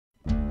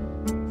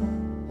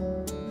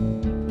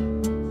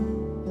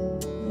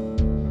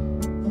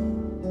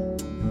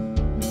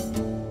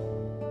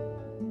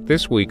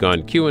This week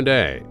on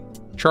Q&A,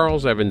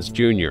 Charles Evans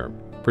Jr.,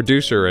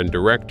 producer and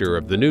director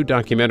of the new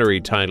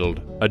documentary titled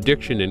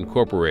Addiction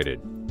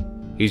Incorporated.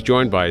 He's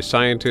joined by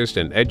scientist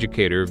and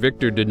educator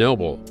Victor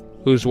DeNoble,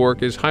 whose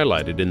work is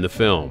highlighted in the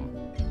film.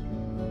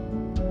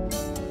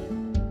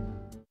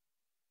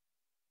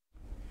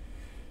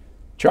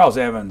 Charles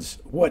Evans,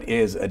 what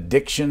is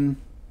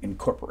Addiction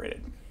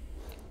Incorporated?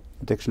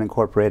 Addiction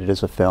Incorporated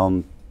is a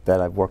film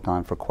that I've worked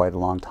on for quite a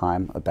long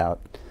time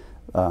about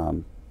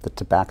the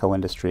tobacco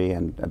industry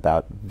and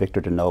about Victor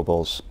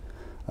DeNoble's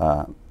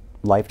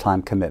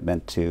lifetime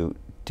commitment to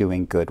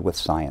doing good with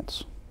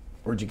science.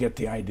 Where'd you get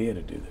the idea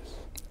to do this?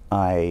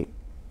 I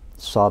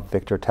saw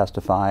Victor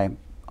testify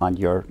on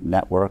your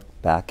network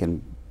back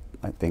in,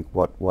 I think,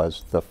 what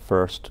was the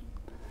first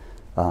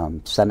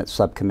Senate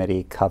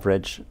subcommittee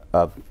coverage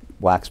of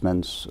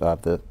Waxman's,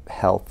 the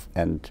health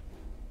and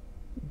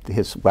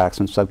his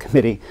Waxman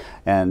subcommittee,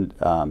 and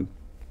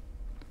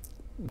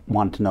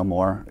wanted to know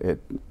more.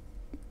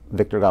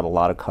 Victor got a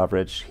lot of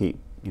coverage. He,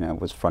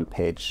 was front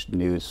page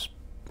news,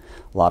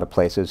 a lot of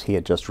places. He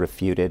had just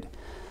refuted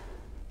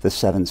the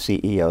 7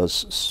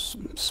 CEOs'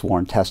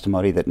 sworn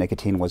testimony that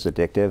nicotine was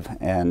addictive,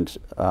 and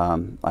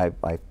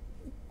I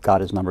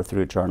got his number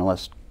through a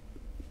journalist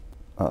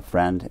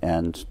friend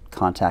and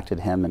contacted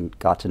him and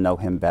got to know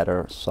him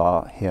better,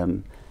 saw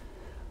him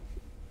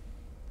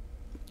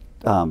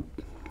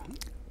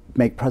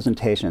make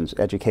presentations,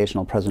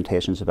 educational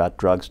presentations about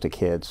drugs to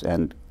kids,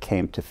 and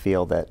came to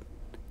feel that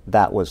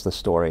that was the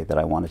story that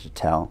I wanted to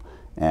tell,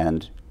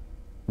 and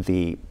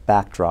the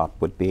backdrop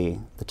would be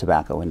the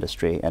tobacco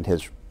industry and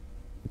his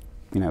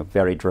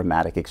very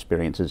dramatic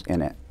experiences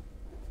in it.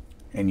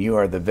 And you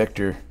are the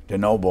Victor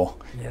DeNoble.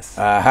 Yes.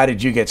 How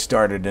did you get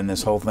started in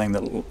this whole thing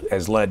that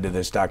has led to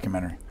this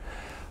documentary?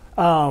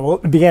 Well,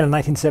 it began in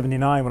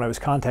 1979 when I was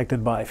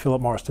contacted by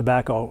Philip Morris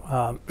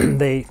Tobacco.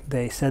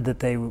 They said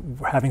that they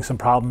were having some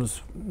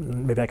problems.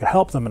 Maybe I could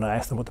help them, and I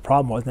asked them what the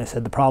problem was. And they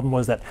said the problem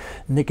was that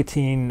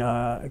nicotine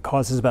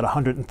causes about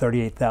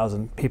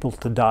 138,000 people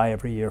to die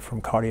every year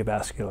from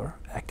cardiovascular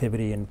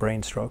activity and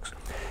brain strokes.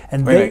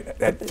 And wait,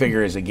 that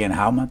figure is again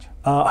how much?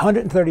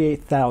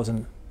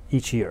 138,000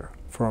 each year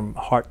from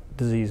heart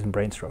disease and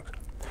brain strokes.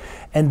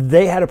 And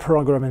they had a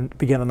program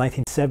began in the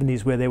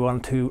 1970s where they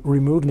wanted to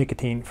remove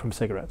nicotine from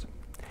cigarettes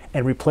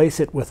and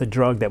replace it with a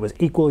drug that was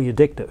equally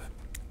addictive,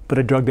 but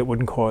a drug that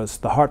wouldn't cause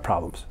the heart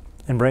problems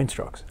and brain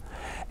strokes.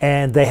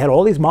 And they had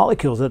all these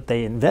molecules that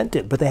they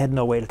invented, but they had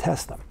no way to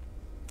test them.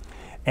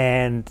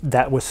 And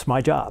that was my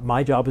job.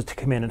 My job was to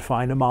come in and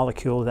find a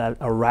molecule that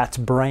a rat's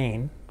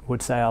brain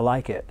would say, I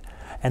like it,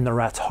 and the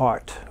rat's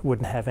heart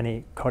wouldn't have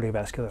any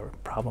cardiovascular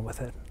problem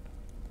with it.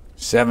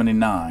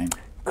 79.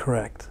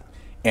 Correct.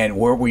 And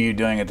what were you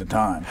doing at the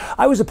time?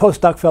 I was a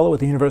postdoc fellow at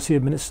the University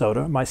of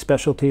Minnesota. My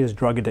specialty is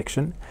drug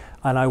addiction,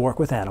 and I work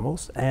with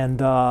animals.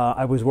 And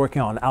I was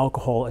working on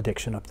alcohol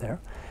addiction up there.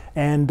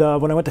 And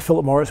when I went to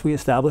Philip Morris, we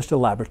established a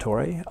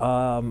laboratory,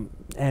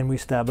 and we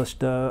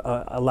established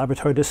a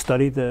laboratory to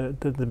study the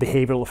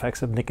behavioral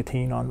effects of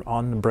nicotine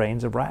on the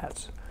brains of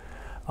rats.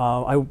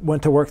 I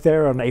went to work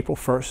there on April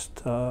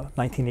 1st,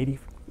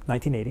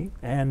 1980,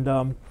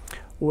 and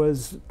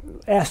was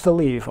asked to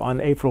leave on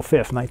April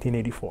 5th,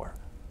 1984.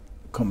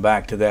 Come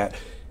back to that.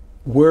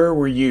 Where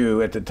were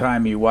you at the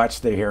time you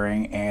watched the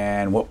hearing,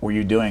 and what were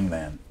you doing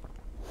then?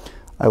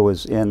 I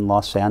was in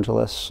Los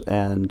Angeles,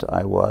 and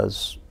I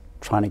was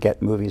trying to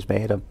get movies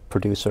made. A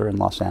producer in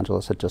Los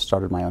Angeles had just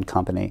started my own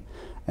company,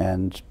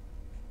 and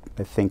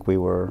I think we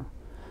were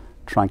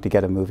trying to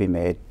get a movie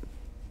made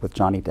with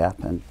Johnny Depp,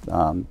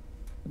 and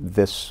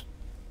this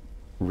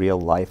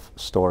real life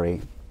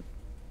story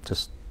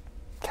just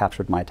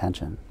captured my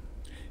attention.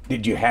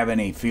 Did you have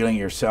any feeling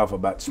yourself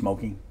about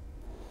smoking?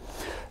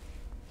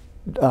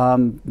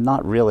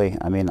 Not really.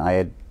 I mean,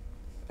 I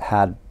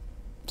had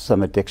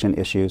some addiction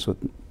issues with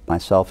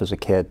myself as a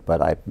kid,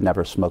 but I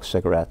never smoked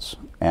cigarettes.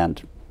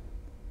 And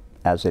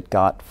as it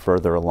got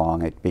further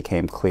along, it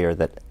became clear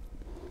that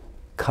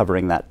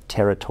covering that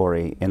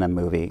territory in a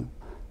movie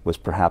was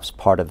perhaps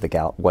part of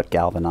what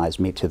galvanized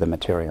me to the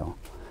material.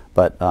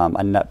 But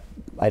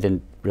I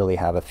didn't really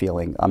have a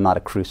feeling. I'm not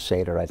a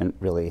crusader. I didn't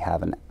really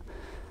have an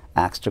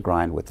axe to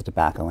grind with the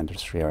tobacco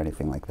industry or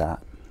anything like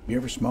that. You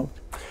ever smoked?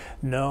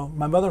 No.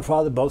 My mother and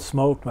father both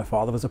smoked. My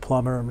father was a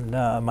plumber. And,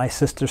 my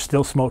sister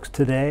still smokes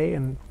today,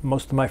 and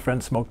most of my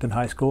friends smoked in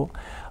high school.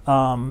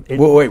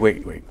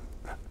 Wait.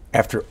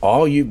 After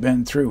all you've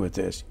been through with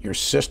this, your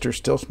sister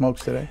still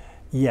smokes today?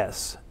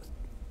 Yes.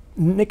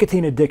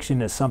 Nicotine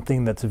addiction is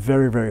something that's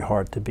very, very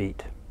hard to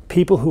beat.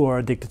 People who are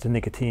addicted to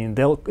nicotine,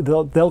 they'll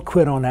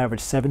quit on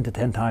average 7 to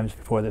 10 times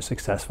before they're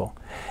successful.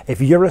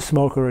 If you're a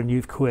smoker and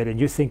you've quit and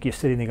you think you're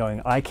sitting there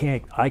going, I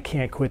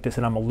can't quit this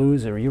and I'm a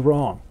loser, you're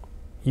wrong.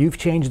 You've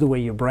changed the way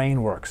your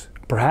brain works,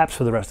 perhaps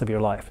for the rest of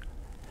your life.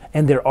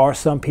 And there are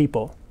some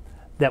people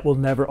that will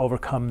never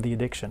overcome the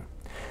addiction.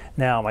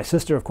 Now, my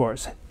sister, of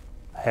course,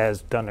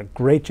 has done a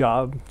great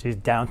job. She's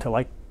down to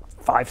like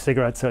 5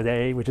 cigarettes a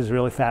day, which is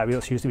really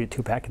fabulous. She used to be a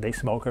 2-pack-a-day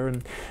smoker,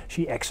 and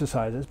she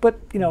exercises. But,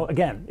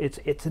 again,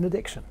 it's an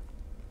addiction.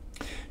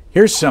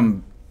 Here's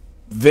some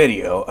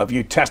video of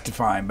you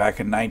testifying back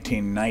in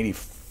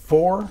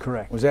 1994.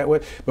 Correct. Was that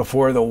what?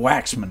 Before the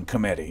Waxman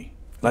Committee.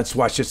 Let's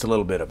watch just a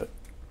little bit of it.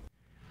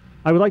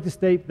 I would like to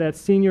state that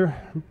senior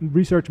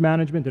research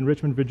management in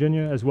Richmond,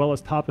 Virginia, as well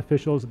as top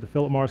officials at the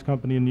Philip Morris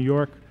Company in New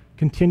York,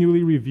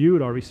 continually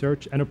reviewed our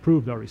research and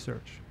approved our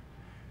research.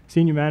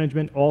 Senior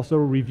management also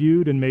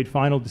reviewed and made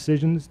final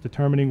decisions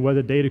determining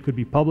whether data could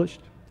be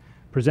published,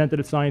 presented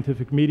at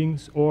scientific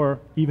meetings, or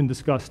even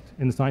discussed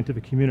in the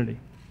scientific community.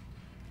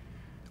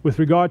 With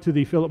regard to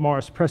the Philip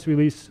Morris press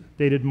release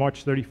dated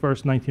March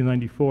 31st,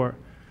 1994,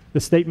 the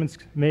statements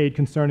made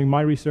concerning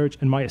my research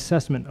and my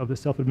assessment of the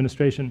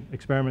self-administration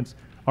experiments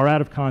are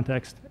out of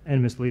context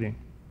and misleading.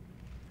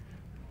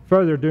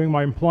 Further, during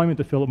my employment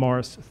at Philip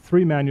Morris,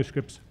 3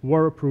 manuscripts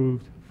were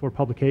approved for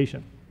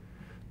publication.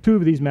 Two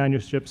of these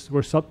manuscripts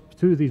were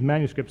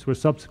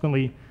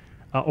subsequently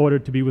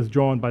ordered to be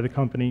withdrawn by the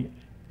company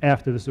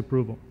after this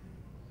approval.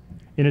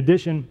 In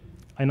addition,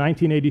 a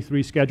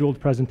 1983 scheduled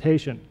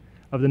presentation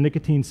of the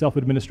nicotine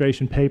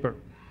self-administration paper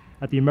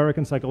at the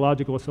American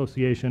Psychological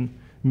Association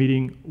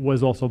meeting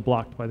was also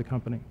blocked by the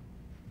company.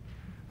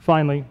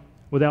 Finally,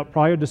 without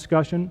prior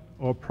discussion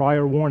or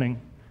prior warning,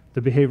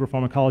 the Behavioral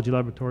Pharmacology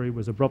Laboratory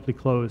was abruptly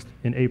closed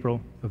in April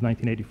of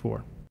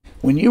 1984.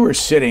 When you were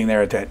sitting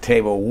there at that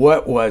table,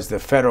 what was the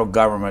federal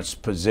government's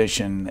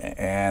position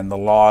and the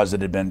laws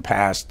that had been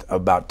passed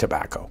about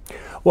tobacco?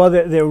 Well,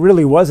 there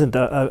really wasn't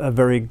a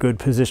very good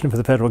position for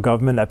the federal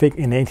government. I think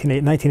in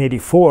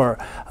 1984,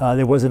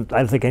 there wasn't, I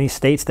don't think, any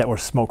states that were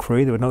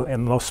smoke-free. There were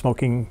no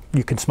smoking.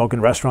 You can smoke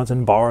in restaurants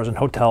and bars and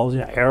hotels,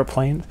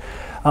 airplanes.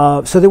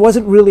 So there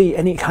wasn't really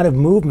any kind of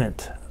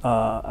movement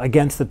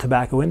against the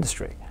tobacco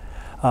industry.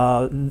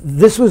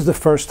 This was the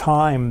first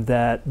time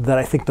that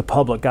I think the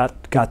public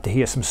got to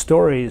hear some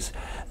stories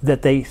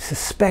that they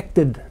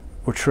suspected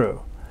were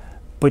true,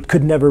 but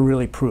could never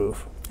really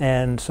prove.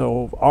 And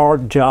so our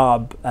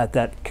job at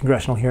that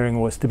congressional hearing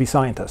was to be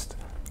scientists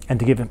and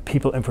to give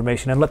people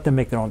information and let them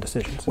make their own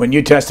decisions. When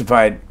you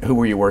testified, who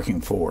were you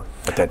working for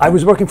at that time? I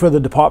was working for the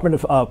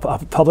Department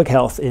of Public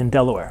Health in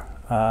Delaware.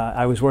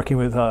 I was working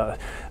with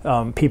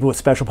people with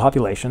special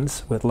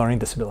populations with learning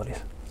disabilities.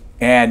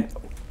 And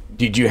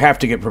did you have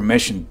to get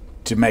permission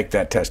to make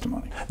that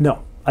testimony?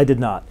 No, I did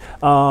not.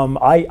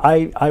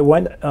 I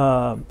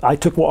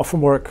took off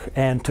from work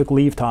and took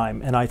leave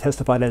time, and I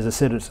testified as a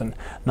citizen,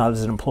 not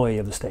as an employee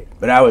of the state.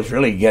 But I was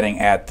really getting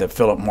at the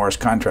Philip Morris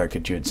contract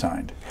that you had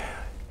signed.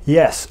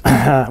 Yes,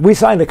 we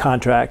signed a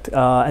contract,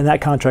 and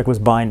that contract was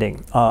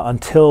binding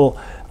until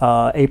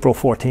April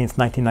 14th,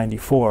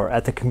 1994,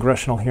 at the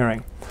congressional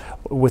hearing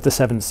with the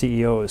 7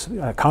 CEOs.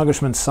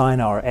 Congressman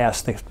Sinor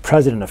asked the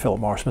president of Philip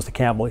Morris, Mr.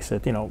 Campbell, he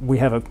said, we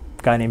have a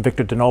guy named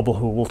Victor DeNoble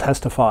who will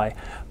testify,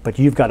 but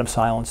you've got him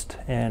silenced,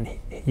 and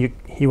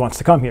he wants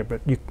to come here,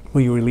 but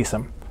will you release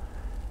him?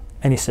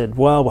 And he said,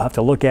 well, we'll have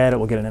to look at it,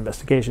 we'll get an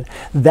investigation.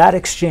 That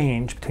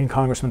exchange between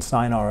Congressman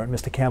Sinor and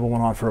Mr. Campbell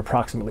went on for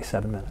approximately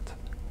 7 minutes.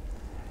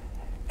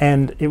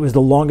 And it was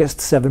the longest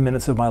 7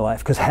 minutes of my life,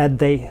 because had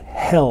they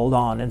held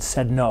on and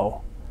said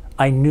no,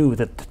 I knew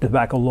that the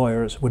tobacco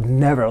lawyers would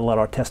never let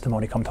our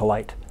testimony come to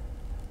light.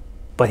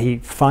 But he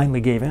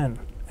finally gave in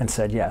and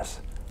said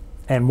yes.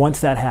 And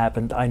once that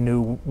happened, I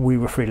knew we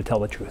were free to tell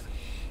the truth.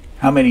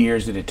 How many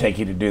years did it take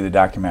you to do the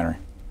documentary?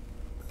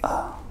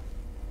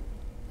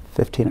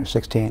 15 or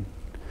 16.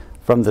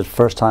 From the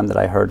first time that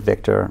I heard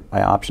Victor,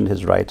 I optioned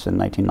his rights in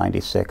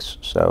 1996,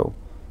 so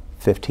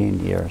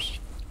 15 years.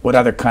 What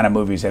other kind of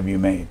movies have you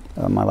made?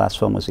 My last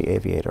film was The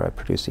Aviator. I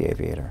produced The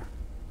Aviator.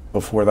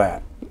 Before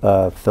that?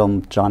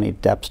 Film Johnny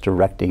Depp's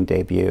directing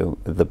debut,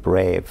 The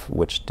Brave,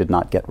 which did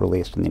not get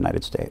released in the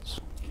United States.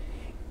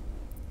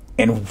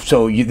 And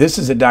so this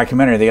is a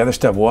documentary, the other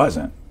stuff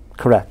wasn't?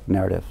 Correct,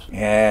 narratives.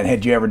 And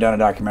had you ever done a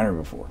documentary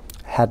before?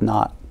 Had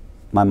not.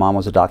 My mom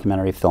was a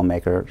documentary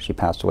filmmaker. She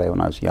passed away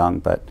when I was young,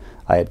 but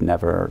I had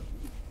never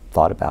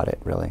thought about it,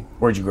 really.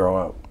 Where'd you grow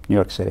up? New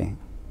York City.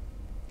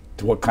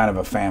 To what kind of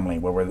a family?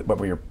 What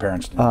were your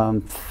parents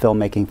doing?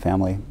 Filmmaking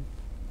family.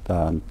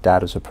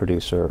 Dad was a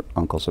producer,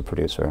 uncle's a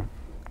producer,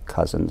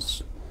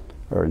 cousins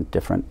are in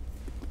different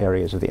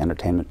areas of the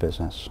entertainment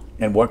business.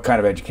 And what kind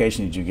of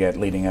education did you get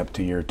leading up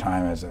to your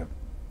time as a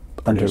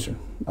producer?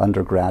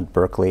 Undergrad,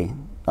 Berkeley,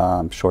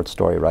 short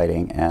story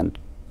writing, and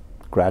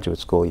graduate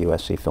school,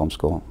 USC Film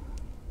School.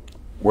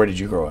 Where did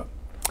you grow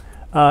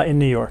up? In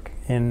New York,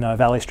 in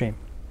Valley Stream.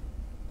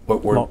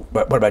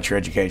 What about your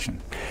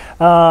education?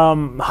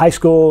 High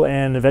school,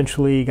 and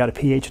eventually got a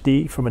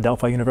PhD from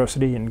Adelphi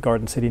University in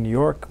Garden City, New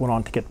York. Went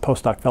on to get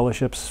postdoc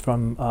fellowships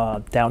from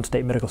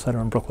Downstate Medical Center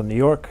in Brooklyn, New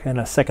York, and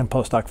a second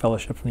postdoc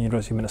fellowship from the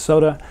University of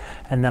Minnesota.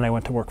 And then I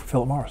went to work for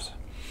Philip Morris.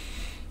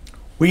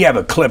 We have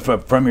a clip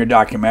from your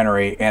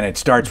documentary, and it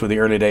starts with the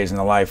early days in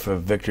the life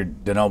of Victor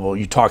DeNoble.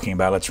 You talking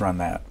about? Let's run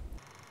that.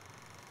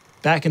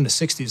 Back in the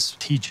 60s,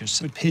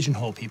 teachers would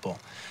pigeonhole people.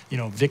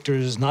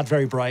 Victor's not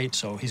very bright,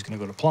 so he's going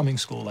to go to plumbing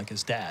school like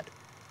his dad.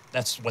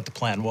 That's what the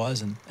plan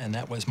was, and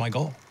that was my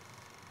goal.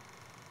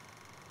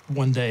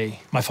 One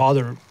day, my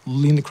father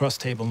leaned across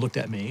the table and looked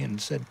at me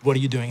and said, "What are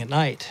you doing at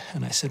night?"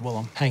 And I said, "Well,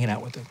 I'm hanging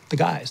out with the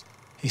guys."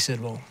 He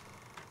said, "Well,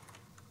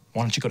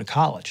 why don't you go to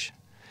college?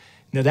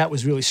 Now, that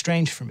was really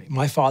strange for me.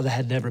 My father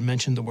had never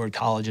mentioned the word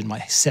college in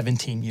my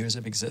 17 years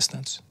of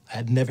existence. I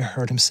had never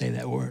heard him say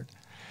that word.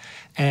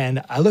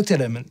 And I looked at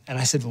him and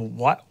I said,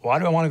 well, why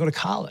do I want to go to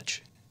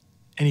college?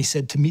 And he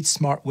said, to meet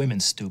smart women,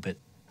 stupid.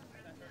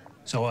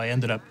 So I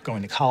ended up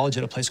going to college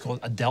at a place called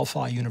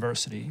Adelphi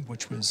University,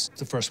 which was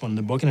the first one in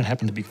the book, and it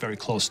happened to be very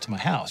close to my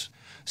house.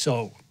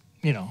 So,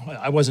 you know,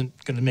 I wasn't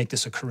going to make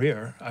this a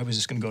career. I was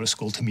just going to go to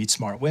school to meet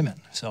smart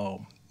women.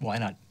 So why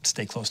not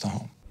stay close to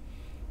home?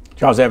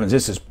 Charles Evans,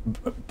 this is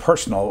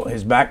personal,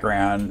 his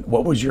background.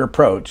 What was your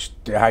approach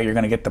to how you're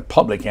going to get the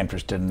public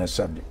interested in this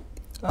subject?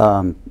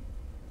 Well,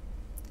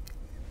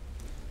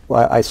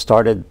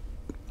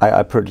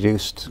 I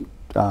produced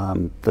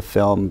the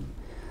film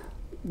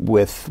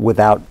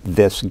without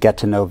this get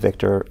to know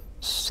Victor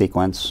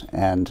sequence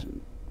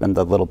and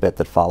the little bit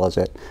that follows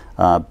it,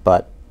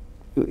 but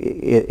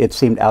it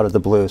seemed out of the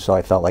blue, so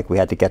I felt like we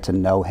had to get to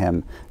know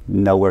him,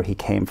 know where he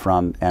came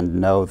from,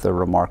 and know the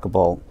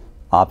remarkable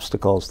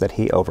obstacles that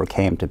he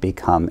overcame to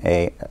become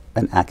an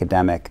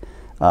academic,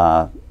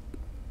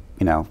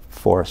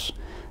 force,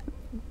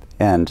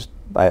 and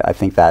I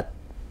think that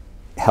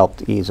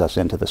helped ease us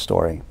into the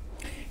story.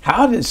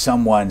 How did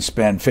someone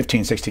spend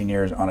 15, 16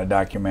 years on a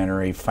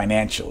documentary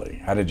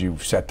financially? How did you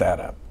set that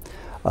up?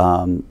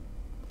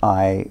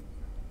 I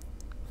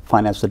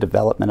financed the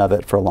development of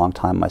it for a long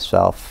time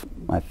myself,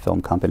 my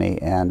film company,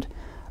 and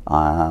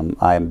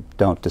I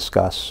don't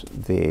discuss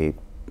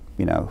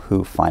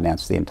who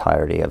financed the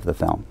entirety of the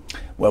film.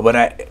 Well,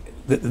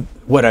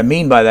 what I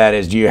mean by that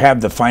is, do you have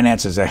the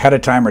finances ahead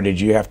of time, or did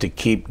you have to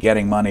keep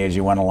getting money as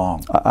you went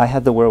along? I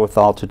had the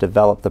wherewithal to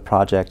develop the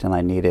project, and I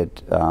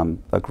needed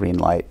a green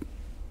light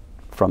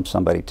from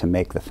somebody to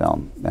make the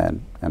film,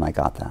 and I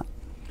got that.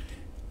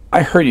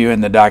 I heard you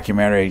in the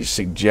documentary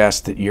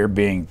suggest that you're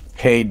being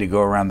paid to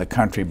go around the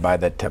country by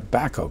the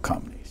tobacco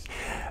companies.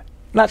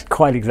 Not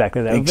quite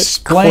exactly that.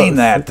 Explain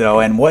that, though,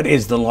 and what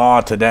is the law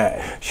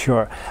today?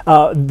 Sure.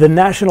 The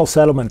national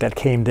settlement that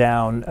came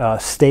down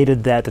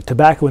stated that the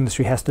tobacco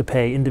industry has to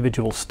pay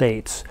individual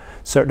states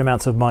certain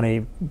amounts of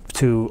money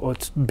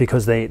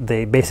because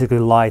they basically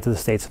lie to the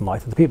states and lie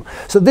to the people.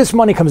 So this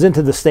money comes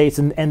into the states,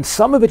 and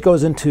some of it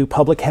goes into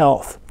public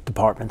health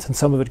departments, and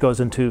some of it goes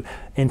into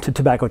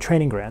tobacco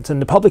training grants.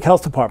 And the public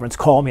health departments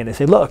call me and they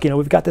say, look,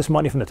 we've got this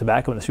money from the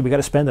tobacco industry, we've got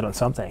to spend it on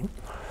something.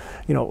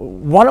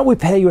 Why don't we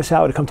pay you a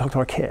salary to come talk to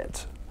our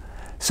kids?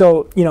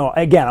 So,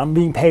 again, I'm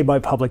being paid by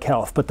public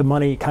health, but the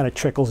money kind of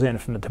trickles in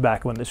from the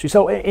tobacco industry.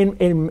 So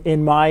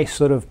in my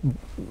sort of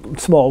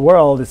small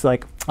world, it's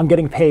like I'm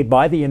getting paid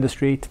by the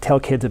industry to tell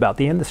kids about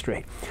the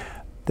industry.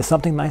 There's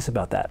something nice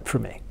about that for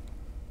me.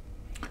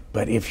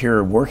 But if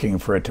you're working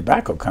for a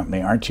tobacco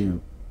company,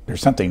 there's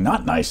something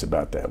not nice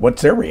about that.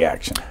 What's their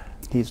reaction?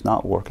 He's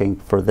not working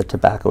for the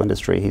tobacco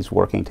industry. He's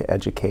working to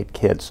educate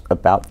kids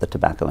about the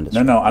tobacco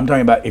industry. No, I'm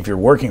talking about if you're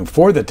working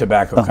for the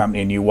tobacco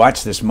company and you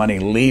watch this money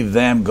leave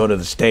them, go to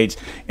the States,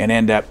 and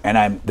end up,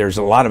 there's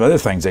a lot of other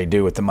things they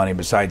do with the money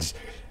besides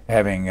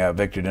having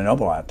Victor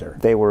DeNoble out there.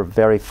 They were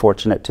very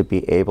fortunate to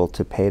be able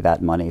to pay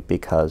that money,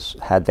 because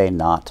had they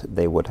not,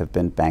 they would have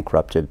been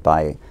bankrupted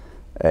by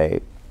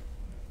an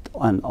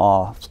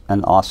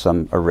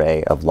awesome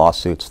array of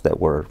lawsuits that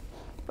were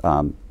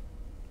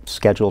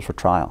scheduled for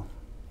trial.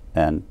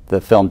 And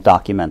the film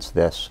documents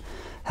this,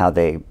 how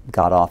they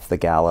got off the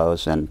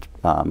gallows and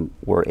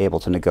were able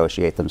to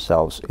negotiate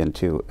themselves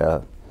into,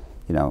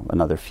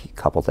 another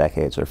couple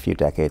decades or a few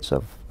decades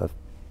of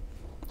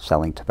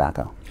selling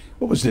tobacco.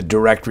 What was the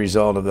direct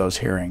result of those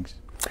hearings?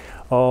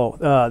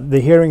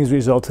 The hearings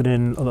resulted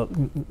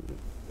in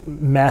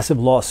massive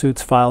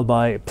lawsuits filed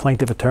by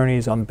plaintiff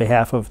attorneys on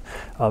behalf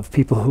of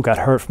people who got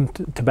hurt from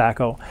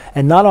tobacco,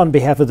 and not on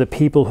behalf of the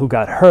people who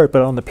got hurt,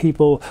 but on the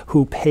people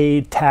who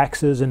paid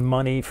taxes and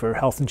money for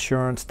health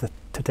insurance to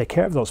take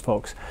care of those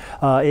folks.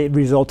 It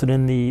resulted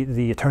in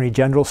the Attorney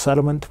General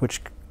settlement,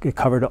 which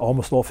covered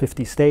almost all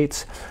 50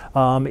 states.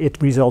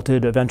 It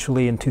resulted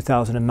eventually in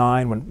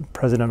 2009 when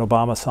President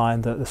Obama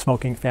signed the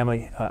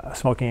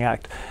Smoking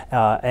Act,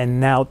 and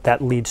now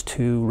that leads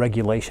to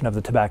regulation of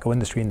the tobacco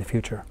industry in the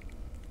future.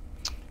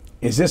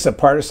 Is this a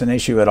partisan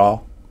issue at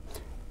all?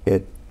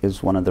 It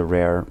is one of the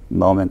rare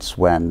moments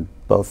when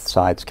both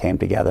sides came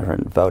together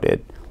and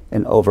voted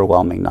in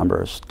overwhelming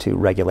numbers to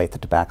regulate the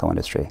tobacco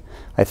industry.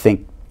 I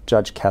think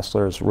Judge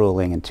Kessler's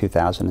ruling in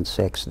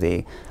 2006,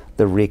 the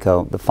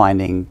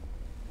finding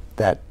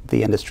that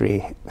the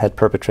industry had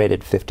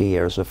perpetrated 50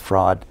 years of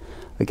fraud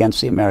against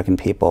the American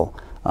people,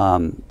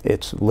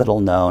 it's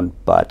little known,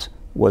 but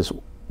was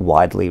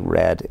widely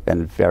read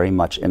and very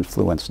much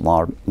influenced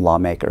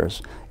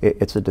lawmakers.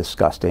 It's a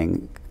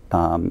disgusting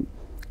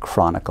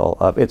chronicle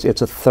of,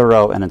 it's a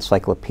thorough and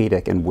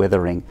encyclopedic and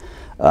withering,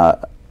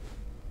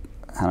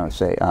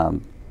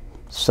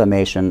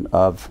 summation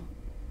of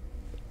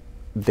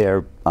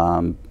their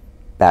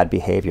bad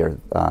behavior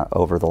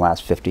over the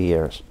last 50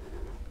 years.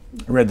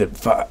 I read that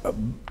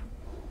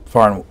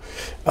far and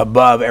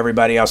above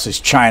everybody else is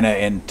China,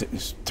 and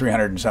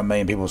 300 and some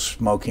million people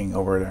smoking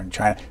over there in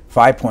China.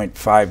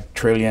 5.5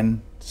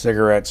 trillion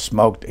cigarettes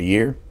smoked a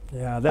year.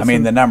 Yeah, I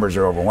mean, the numbers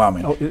are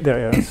overwhelming. Oh,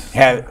 there it is.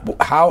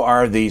 How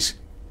are these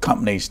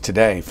companies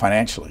today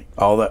financially,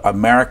 all the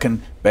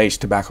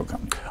American-based tobacco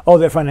companies? Oh,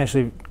 they're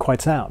financially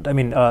quite sound. I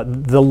mean,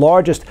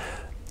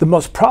 the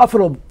most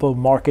profitable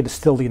market is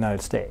still the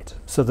United States.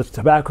 So the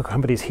tobacco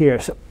companies here,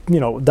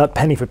 that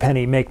penny for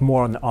penny, make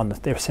more on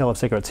their sale of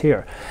cigarettes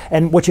here.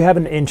 And what you have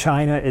in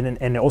China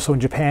and also in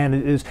Japan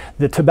is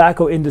the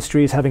tobacco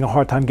industry is having a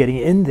hard time getting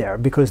in there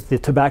because the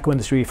tobacco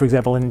industry, for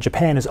example, in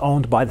Japan is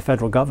owned by the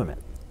federal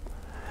government.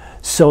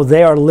 So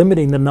they are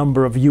limiting the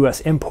number of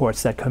U.S.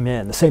 imports that come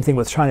in. The same thing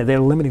with China. They're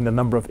limiting the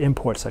number of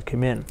imports that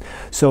come in.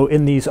 So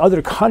in these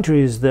other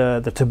countries,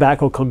 the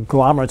tobacco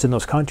conglomerates in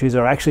those countries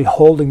are actually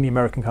holding the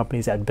American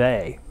companies at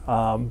bay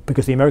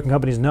because the American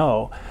companies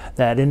know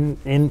that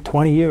in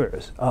 20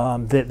 years,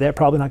 they're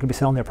probably not going to be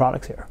selling their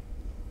products here.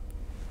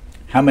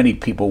 How many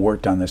people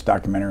worked on this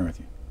documentary with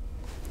you?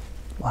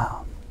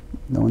 Wow.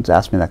 No one's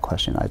asked me that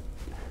question.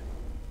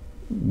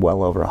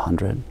 Well over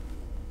 100.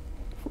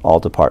 All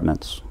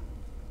departments.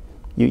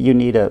 You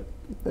need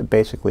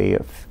basically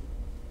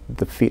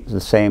the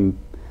same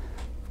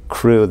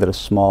crew that a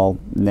small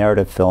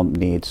narrative film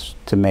needs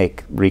to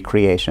make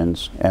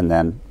recreations, and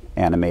then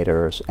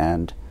animators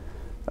and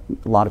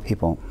a lot of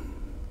people.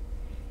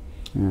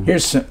 Yeah.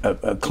 Here's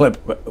a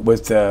clip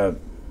with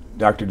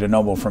Dr.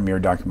 DeNoble from your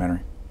documentary.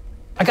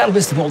 I got a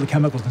list of all the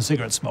chemicals in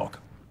cigarette smoke.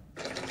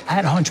 I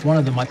had a hunch one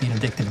of them might be an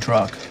addictive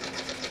drug.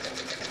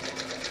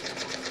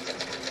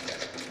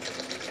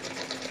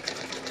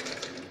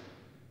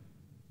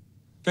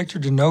 Victor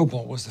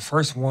DeNoble was the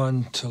first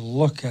one to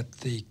look at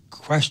the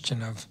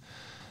question of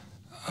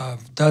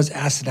does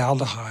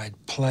acetaldehyde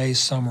play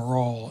some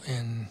role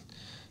in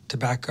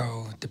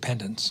tobacco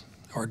dependence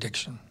or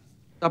addiction?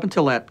 Up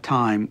until that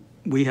time,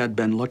 we had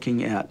been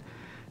looking at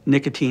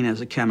nicotine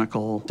as a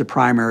chemical, the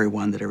primary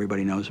one that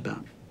everybody knows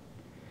about.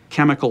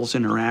 Chemicals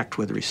interact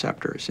with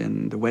receptors,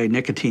 and the way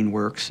nicotine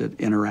works, it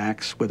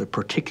interacts with a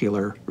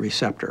particular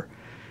receptor.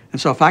 And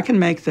so if I can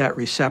make that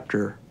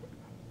receptor,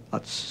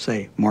 let's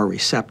say, more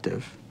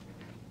receptive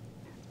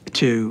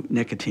to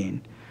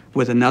nicotine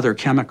with another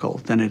chemical,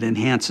 then it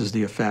enhances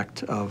the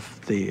effect of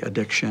the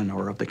addiction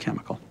or of the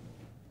chemical.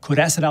 Could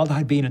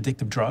acetaldehyde be an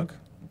addictive drug?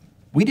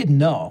 We didn't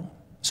know,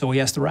 so we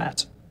asked the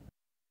rats.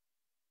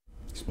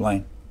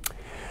 Explain.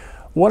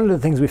 One of the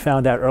things we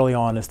found out early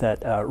on is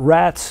that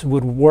rats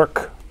would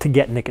work to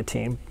get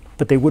nicotine,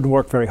 but they wouldn't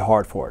work very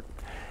hard for it.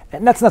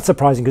 And that's not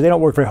surprising because they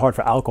don't work very hard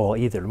for alcohol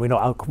either. We know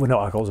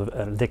alcohol is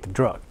an addictive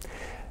drug.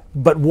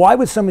 But why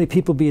would so many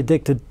people be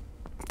addicted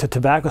to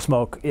tobacco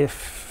smoke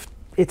if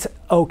it's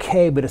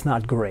okay, but it's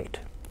not great?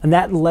 And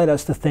that led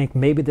us to think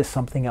maybe there's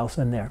something else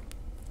in there.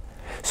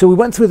 So we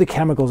went through the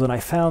chemicals and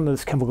I found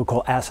this chemical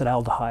called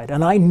acetaldehyde.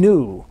 And I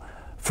knew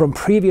from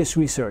previous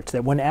research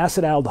that when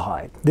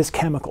acetaldehyde, this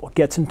chemical,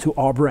 gets into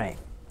our brain,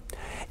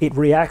 it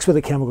reacts with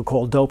a chemical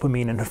called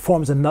dopamine and it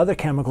forms another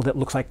chemical that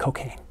looks like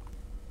cocaine.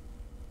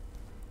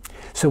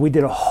 So we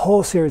did a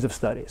whole series of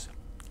studies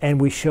and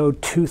we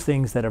showed two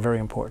things that are very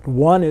important.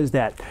 One is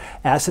that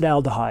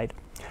acetaldehyde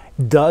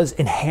does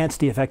enhance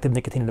the effect of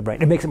nicotine in the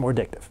brain. It makes it more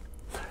addictive.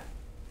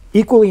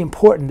 Equally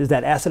important is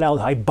that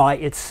acetaldehyde by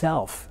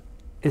itself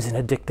is an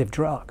addictive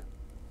drug.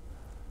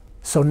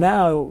 So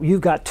now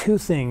you've got two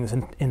things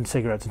in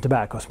cigarettes and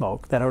tobacco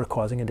smoke that are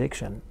causing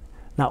addiction,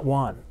 not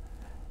one.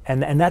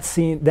 And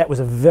that was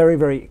a very,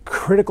 very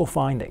critical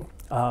finding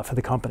for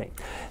the company.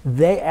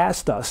 They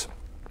asked us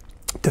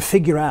to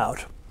figure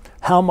out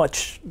how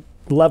much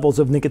levels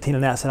of nicotine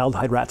and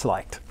acetaldehyde rats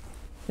liked.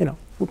 You know,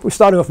 we're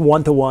starting off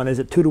 1-to-1, is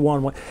it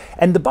 2-to-1?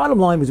 And the bottom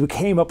line was we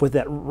came up with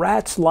that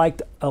rats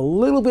liked a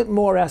little bit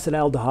more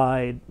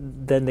acetaldehyde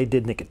than they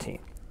did nicotine.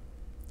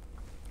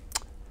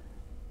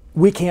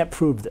 We can't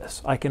prove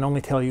this. I can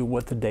only tell you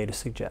what the data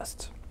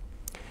suggests.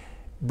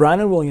 Brown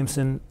and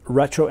Williamson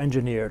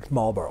retro-engineered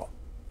Marlboro.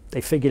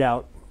 They figured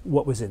out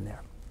what was in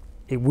there.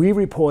 We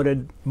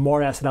reported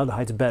more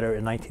acetaldehydes better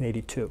in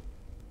 1982.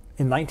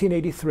 In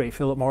 1983,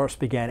 Philip Morris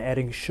began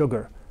adding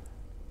sugar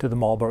to the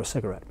Marlboro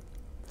cigarette.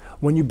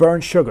 When you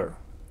burn sugar,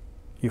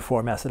 you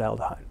form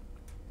acetaldehyde.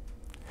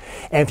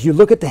 And if you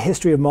look at the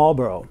history of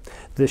Marlboro,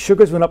 the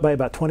sugars went up by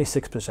about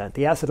 26%.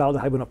 The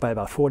acetaldehyde went up by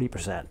about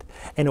 40%.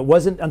 And it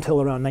wasn't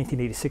until around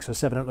 1986 or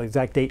 7, I don't know the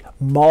exact date,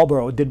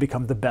 Marlboro did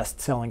become the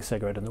best-selling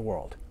cigarette in the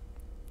world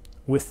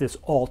with this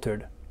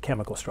altered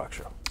chemical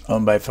structure.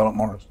 Owned by Philip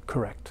Morris.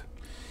 Correct.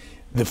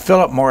 The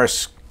Philip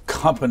Morris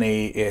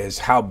company is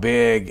how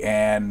big,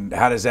 and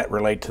how does that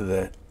relate to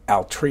the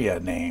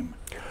Altria name?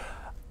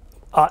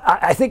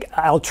 I think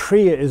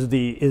Altria is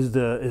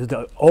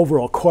the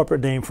overall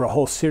corporate name for a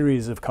whole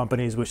series of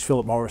companies, which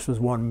Philip Morris was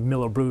one.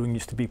 Miller Brewing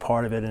used to be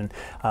part of it, and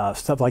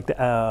stuff like that.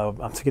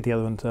 I forget the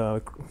other ones,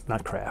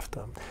 not Kraft.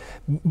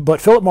 But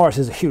Philip Morris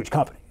is a huge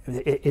company.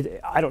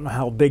 I don't know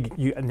how big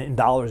in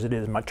dollars it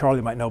is.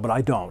 Charlie might know, but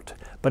I don't.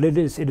 But it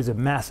is a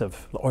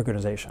massive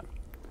organization.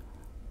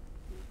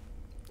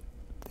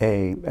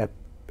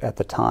 At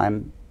the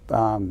time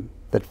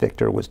that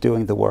Victor was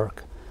doing the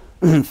work,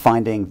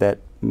 finding that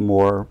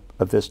more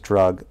of this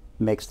drug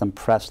makes them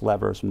press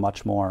levers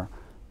much more.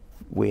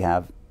 We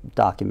have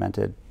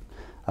documented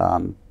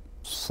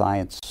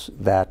science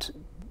that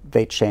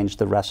they changed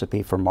the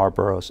recipe for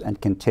Marlboros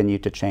and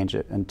continued to change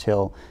it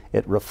until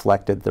it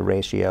reflected the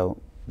ratio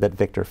that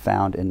Victor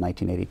found in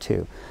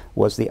 1982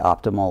 was the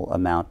optimal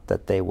amount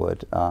that they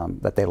would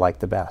that they liked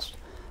the best.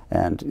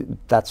 And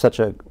that's such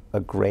a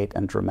great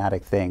and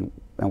dramatic thing,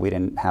 and we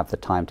didn't have the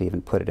time to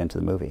even put it into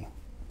the movie.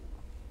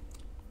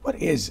 What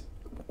is,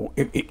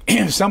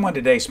 if someone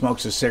today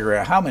smokes a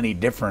cigarette, how many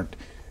different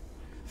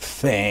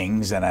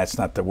things, and that's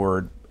not the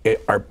word,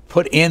 are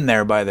put in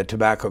there by the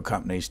tobacco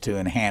companies to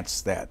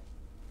enhance that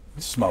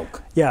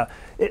smoke? Yeah,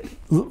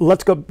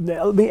 let's go,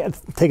 let me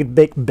take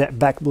it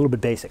back a little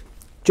bit basic.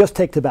 Just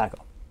take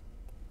tobacco.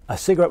 A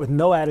cigarette with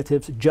no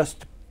additives,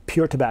 just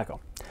pure tobacco.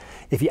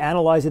 If you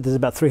analyze it, there's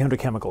about 300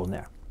 chemicals in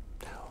there.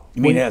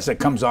 You mean as it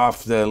comes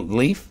off the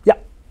leaf? Yeah,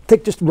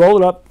 just roll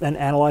it up and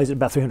analyze it,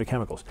 about 300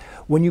 chemicals.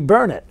 When you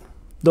burn it,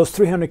 those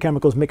 300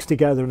 chemicals mix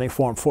together and they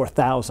form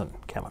 4,000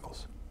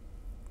 chemicals.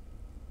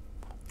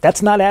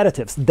 That's not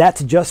additives,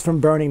 that's just from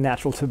burning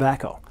natural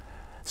tobacco.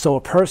 So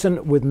a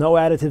person with no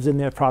additives in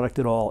their product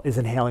at all is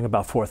inhaling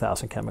about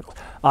 4,000 chemicals.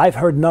 I've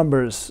heard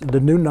numbers, the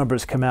new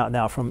numbers come out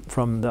now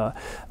from the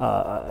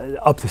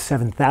up to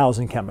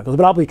 7,000 chemicals,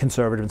 but I'll be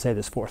conservative and say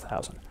there's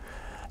 4,000.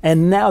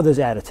 And now there's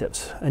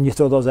additives, and you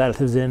throw those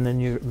additives in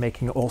and you're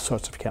making all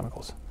sorts of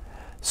chemicals.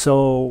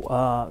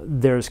 So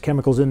there's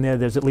chemicals in there,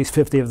 there's at least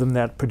 50 of them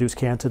that produce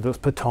cancer. There's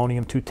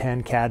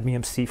plutonium-210,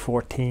 cadmium,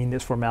 C14,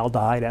 there's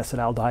formaldehyde,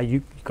 acetaldehyde.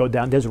 You go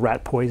down, there's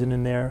rat poison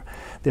in there.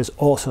 There's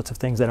all sorts of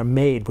things that are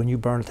made when you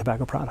burn a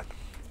tobacco product.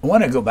 I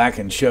want to go back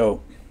and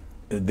show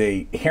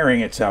the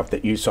hearing itself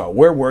that you saw.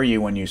 Where were you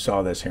when you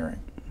saw this hearing?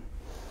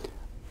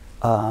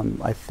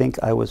 I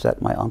think I was at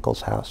my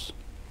uncle's house.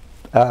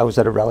 I was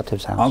at a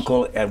relative's house.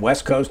 Uncle at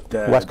West Coast,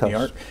 West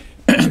Coast.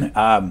 New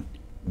York.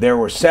 There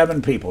were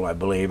 7 people, I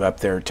believe, up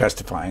there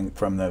testifying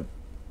from the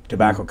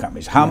tobacco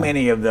companies. How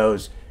many of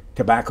those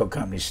tobacco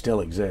companies still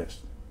exist?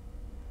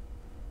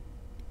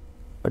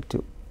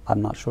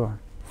 I'm not sure.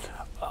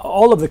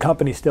 All of the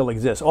companies still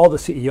exist. All the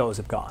CEOs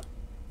have gone.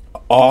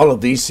 All of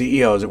these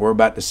CEOs that we're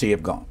about to see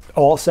have gone.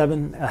 All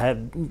 7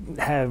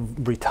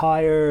 have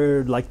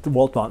retired. Like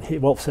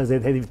Wolf says,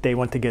 they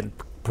want to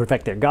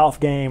perfect their golf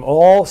game.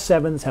 All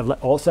 7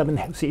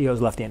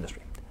 CEOs left the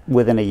industry.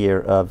 Within a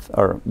year of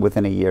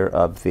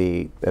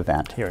the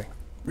event. Hearing.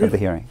 Really? Of the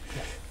hearing.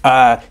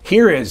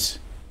 Here is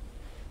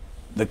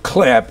the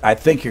clip. I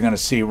think you're going to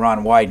see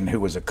Ron Wyden, who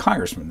was a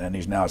congressman then.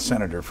 He's now a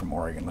senator from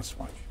Oregon. Let's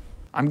watch.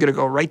 I'm going to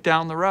go right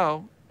down the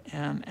row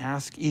and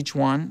ask each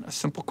one a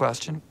simple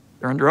question.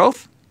 They're under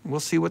oath, and we'll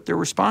see what their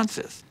response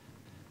is.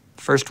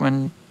 First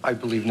one. I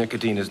believe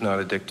nicotine is not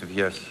addictive,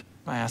 yes.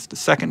 I asked the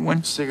second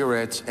one.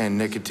 Cigarettes and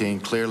nicotine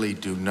clearly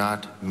do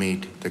not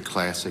meet the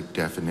classic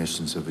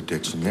definitions of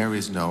addiction. There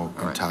is no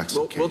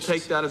intoxication. We'll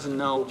take that as a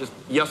no, just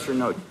yes or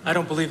no. I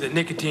don't believe that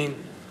nicotine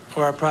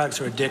or our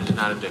products are addictive.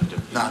 Not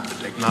addictive. Not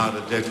addictive. Not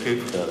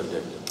addictive. Not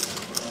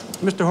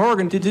addictive. Mr.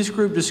 Horgan, did this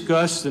group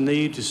discuss the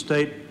need to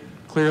state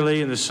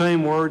clearly in the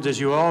same words as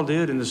you all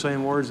did, in the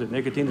same words that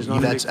nicotine is not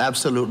addictive? That's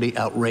absolutely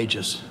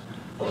outrageous.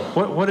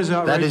 What is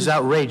outrageous? That is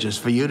outrageous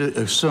for you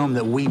to assume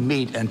that we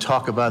meet and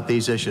talk about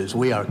these issues.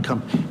 We are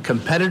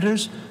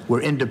competitors,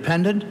 we're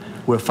independent,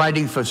 we're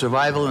fighting for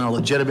survival in a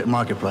legitimate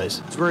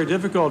marketplace. It's very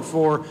difficult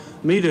for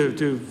me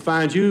to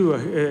find you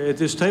at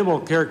this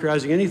table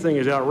characterizing anything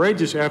as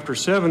outrageous after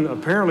 7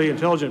 apparently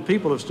intelligent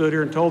people have stood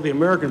here and told the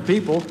American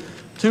people,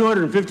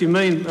 250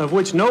 million of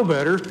which know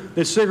better,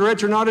 that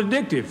cigarettes are not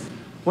addictive.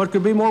 What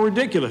could be more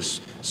ridiculous?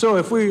 So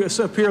if we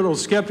appear a little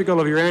skeptical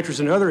of your answers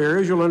in other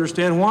areas, you'll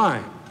understand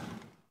why.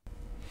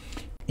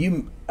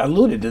 You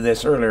alluded to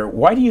this earlier.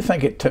 Why do you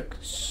think it took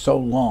so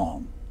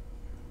long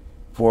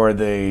for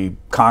the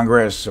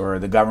Congress or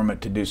the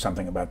government to do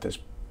something about this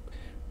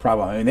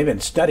problem? I mean, they've been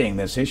studying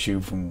this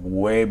issue from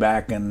way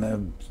back in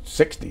the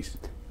 60s.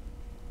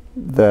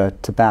 The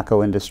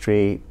tobacco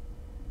industry,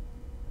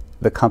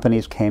 the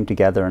companies came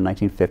together in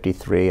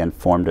 1953 and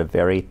formed a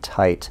very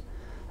tight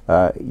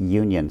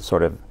union,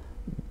 sort of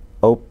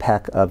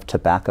OPEC of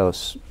tobacco,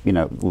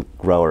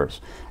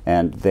 growers,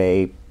 and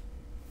they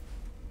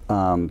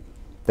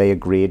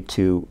agreed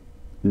to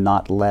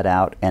not let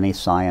out any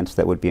science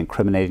that would be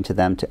incriminating to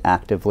them, to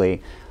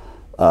actively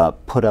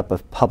put up a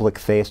public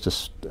face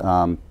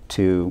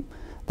to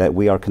that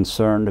we are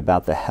concerned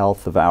about the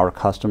health of our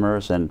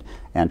customers, and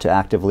to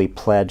actively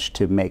pledge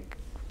to make,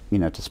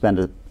 to spend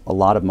a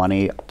lot of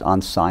money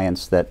on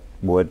science that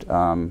would,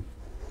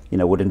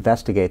 would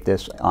investigate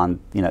this on,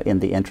 in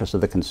the interest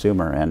of the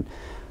consumer. And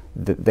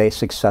they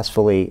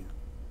successfully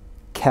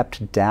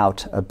kept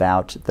doubt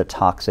about the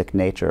toxic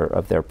nature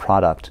of their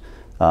product,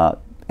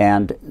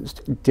 and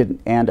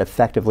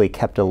effectively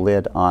kept a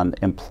lid on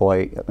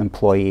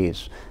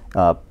employees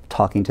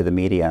talking to the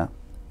media.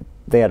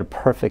 They had a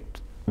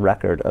perfect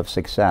record of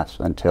success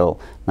until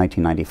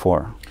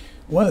 1994.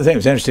 One of the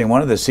things interesting,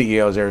 one of the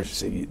CEOs there,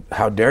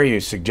 how dare you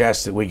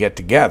suggest that we get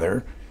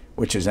together,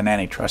 which is an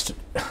antitrust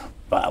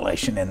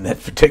violation in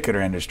that particular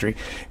industry.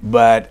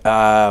 But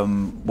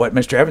what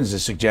Mr. Evans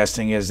is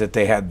suggesting is that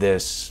they had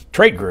this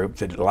trade group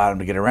that allowed them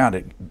to get around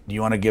it. Do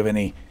you want to give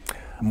any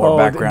more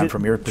background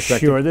from your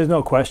perspective? Sure, there's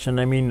no question.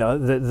 I mean,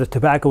 the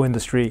tobacco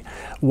industry,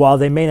 while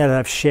they may not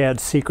have shared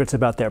secrets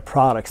about their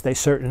products, they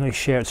certainly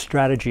shared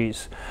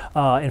strategies.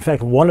 In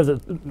fact,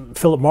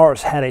 Philip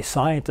Morris had a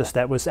scientist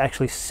that was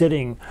actually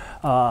sitting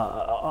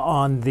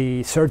on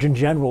the Surgeon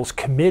General's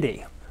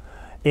committee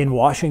in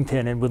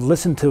Washington and would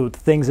listen to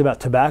things about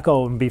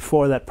tobacco, and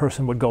before that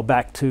person would go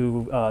back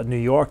to New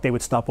York, they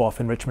would stop off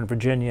in Richmond,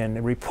 Virginia,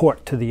 and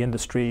report to the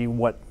industry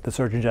what the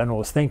Surgeon General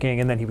was thinking,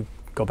 and then he would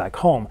go back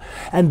home.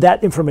 And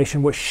that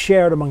information was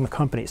shared among the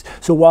companies.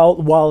 So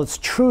while it's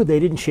true they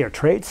didn't share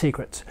trade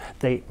secrets,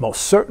 they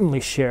most certainly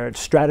shared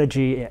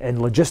strategy and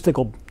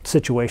logistical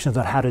situations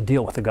on how to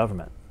deal with the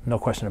government. No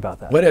question about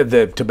that. What have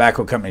the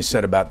tobacco companies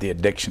said about the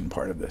addiction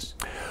part of this?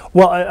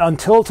 Well,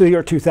 until the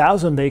year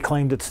 2000, they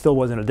claimed it still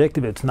wasn't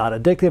addictive. It's not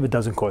addictive. It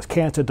doesn't cause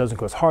cancer. It doesn't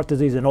cause heart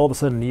disease. And all of a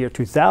sudden, in the year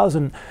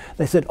 2000,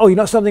 they said, oh, you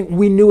know something?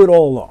 We knew it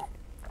all along.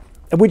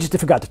 And we just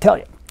forgot to tell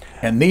you.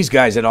 And these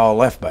guys had all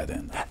left by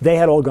then. They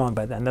had all gone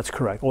by then. That's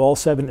correct. All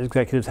 7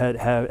 executives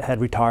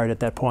had retired at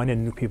that point,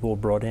 and new people were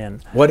brought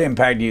in. What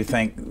impact do you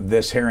think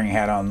this hearing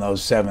had on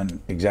those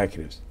 7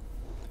 executives?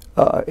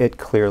 It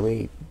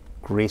clearly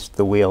greased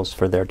the wheels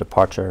for their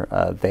departure.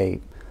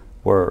 They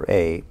were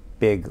a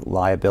big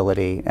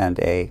liability and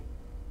a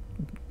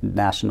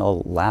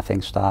national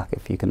laughingstock,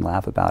 if you can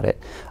laugh about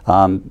it.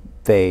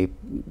 They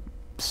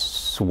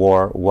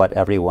swore what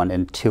everyone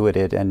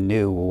intuited and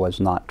knew was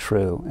not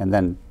true. And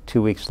then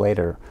 2 weeks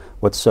later,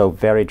 what's so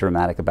very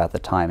dramatic about the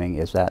timing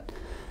is that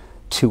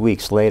 2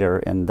 weeks later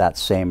in that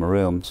same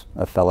room,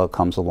 a fellow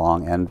comes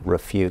along and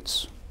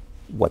refutes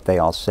what they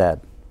all said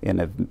in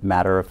a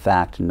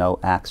matter-of-fact, no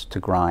axe to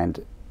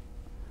grind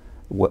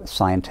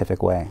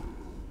scientific way.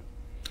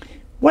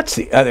 What's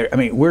the other, I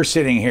mean, we're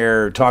sitting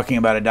here talking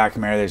about a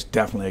documentary that's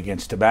definitely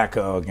against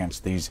tobacco,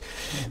 against the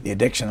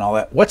addiction and all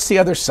that. What's the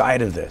other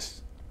side of this?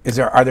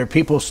 Are there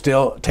people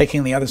still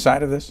taking the other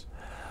side of this?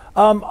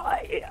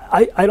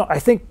 I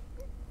think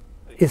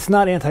it's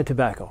not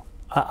anti-tobacco.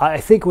 I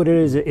think what it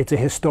is, it's a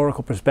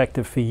historical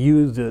perspective for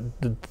you, the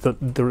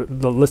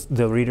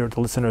reader, the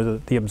listener,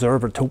 the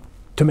observer,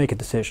 to make a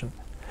decision.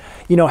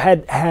 You know,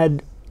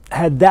 had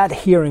that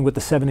hearing with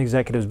the 7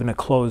 executives been a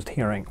closed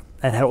hearing,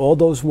 and had all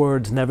those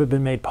words never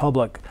been made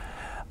public,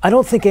 I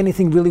don't think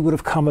anything really would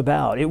have come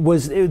about.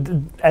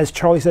 As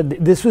Charlie said,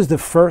 this was the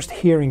first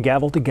hearing,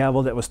 gavel to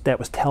gavel, that was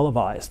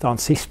televised on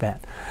C-SPAN,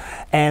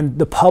 and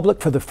the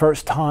public for the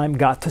first time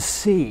got to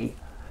see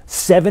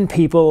 7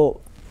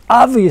 people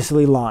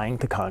obviously lying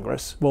to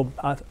Congress. Well,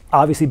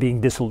 obviously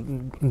being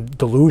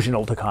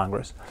delusional to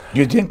Congress.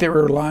 Do you think they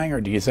were lying, or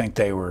do you think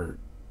they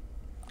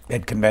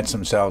had convinced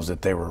themselves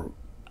that they were?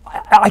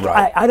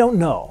 I don't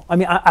know. I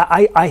mean,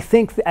 I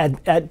think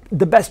at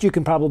the best you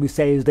can probably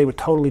say is they were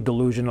totally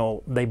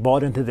delusional. They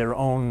bought into their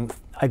own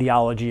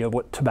ideology of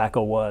what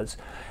tobacco was.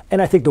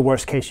 And I think the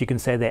worst case you can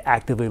say they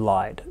actively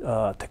lied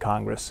to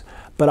Congress.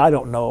 But I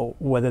don't know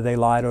whether they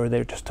lied or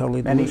they're just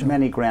totally delusional.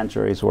 Many grand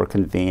juries were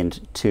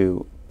convened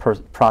to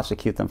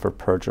prosecute them for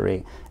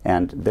perjury,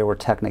 and there were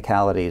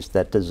technicalities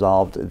that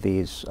dissolved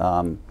these,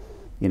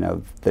 you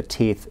know, the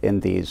teeth in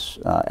these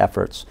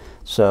efforts.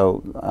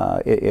 So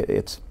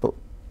it's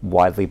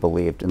widely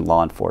believed in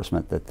law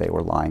enforcement that they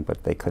were lying,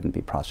 but they couldn't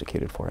be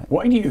prosecuted for it.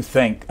 Why do you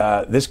think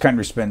this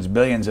country spends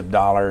billions of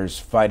dollars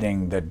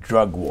fighting the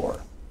drug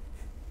war?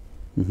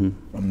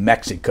 From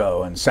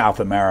Mexico and South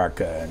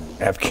America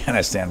and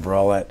Afghanistan, for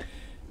all that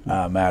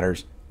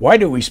matters. Why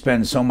do we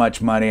spend so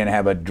much money and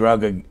have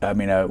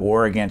a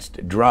war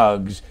against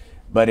drugs,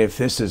 but if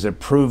this is a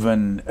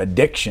proven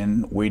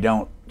addiction, we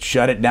don't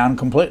shut it down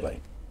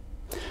completely?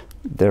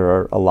 There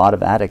are a lot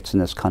of addicts in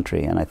this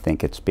country, and I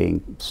think it's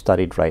being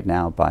studied right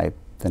now by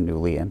the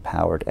newly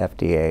empowered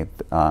FDA.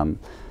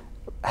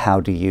 How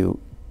do you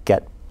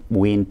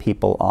wean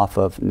people off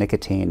of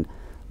nicotine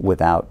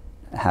without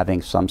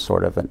having some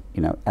sort of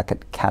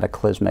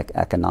cataclysmic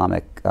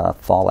economic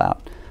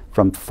fallout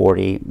from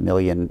 40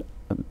 million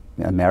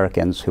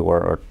Americans who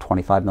are, or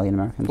 25 million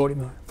Americans? 40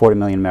 million. 40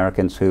 million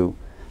Americans who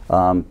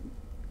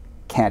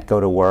can't go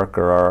to work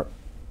or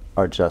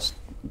are just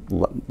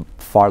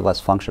far less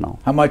functional.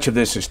 How much of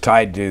this is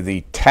tied to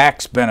the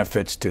tax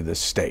benefits to the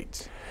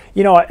states?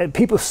 You know,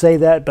 people say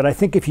that, but I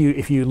think if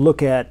you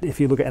look at,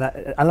 and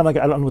I don't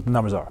know what the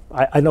numbers are.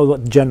 I know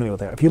generally what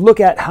they are. If you look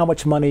at how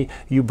much money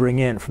you bring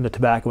in from the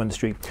tobacco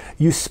industry,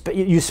 you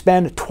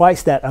spend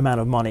twice that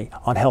amount of money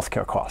on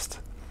healthcare costs.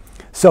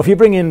 So if you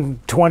bring in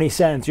 20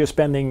 cents, you're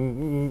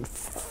spending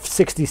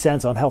 60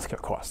 cents on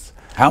healthcare costs.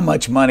 How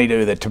much money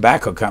do the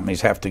tobacco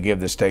companies have to give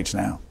the states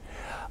now?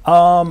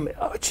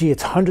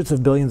 It's hundreds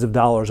of billions of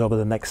dollars over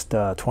the next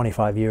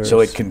 25 years. So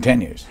it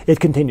continues. It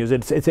continues.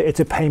 It's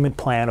a payment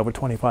plan over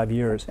 25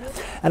 years,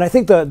 and I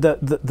think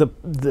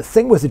the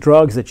thing with the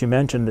drugs that you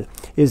mentioned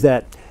is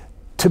that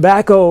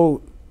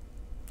tobacco,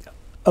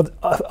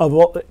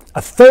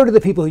 a third of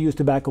the people who use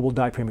tobacco will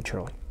die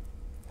prematurely.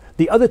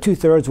 The other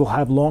 2/3 will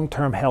have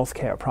long-term health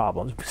care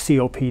problems,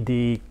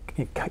 COPD,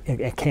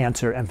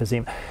 cancer,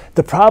 emphysema.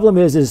 The problem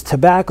is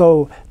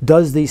tobacco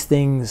does these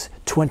things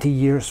 20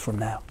 years from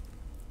now.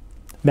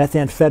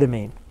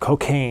 Methamphetamine,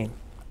 cocaine,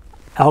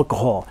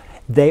 alcohol,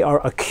 they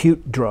are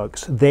acute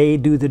drugs. They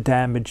do the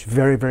damage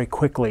very, very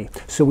quickly.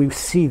 So we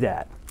see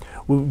that.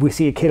 We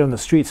see a kid on the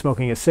street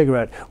smoking a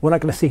cigarette, we're not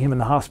going to see him in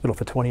the hospital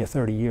for 20 or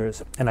 30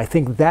 years. And I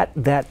think that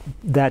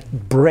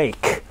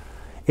break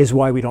is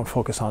why we don't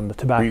focus on the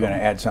tobacco. Are you going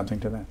to add something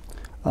to that?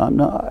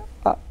 No,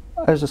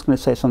 I was just going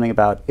to say something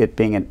about it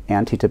being an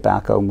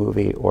anti-tobacco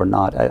movie or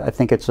not. I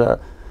think it's a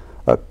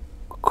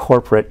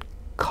corporate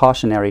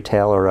cautionary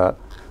tale, or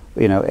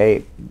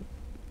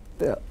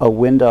a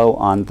window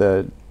on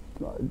the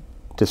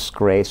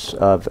disgrace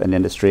of an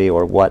industry,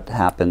 or what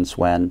happens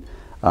when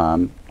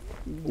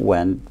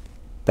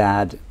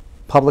bad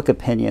public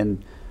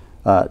opinion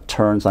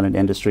turns on an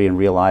industry and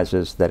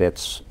realizes that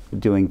it's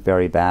doing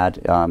very bad.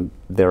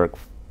 There are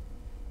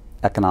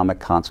economic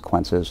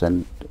consequences,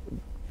 and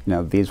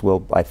these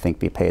will, I think,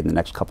 be paid in the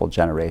next couple of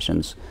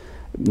generations.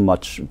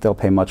 They'll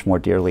pay much more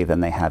dearly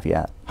than they have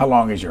yet. How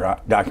long is your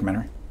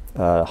documentary?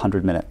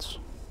 100 minutes.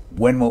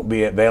 When will it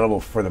be available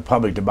for the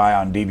public to buy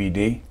on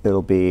DVD?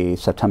 It'll be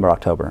September,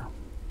 October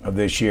of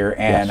this year.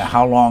 And yes.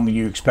 How long do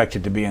you expect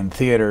it to be in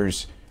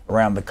theaters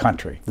around the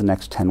country? The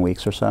next 10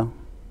 weeks or so.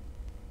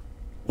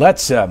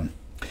 Let's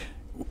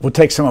we'll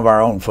take some of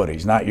our own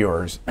footage, not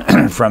yours,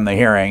 from the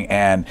hearing.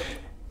 And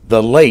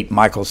the late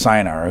Michael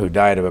Sinar, who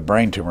died of a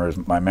brain tumor, is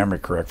my memory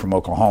correct, from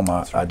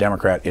Oklahoma, a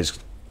Democrat, is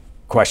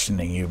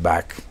questioning you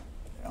back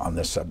on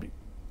this subject.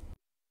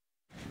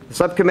 The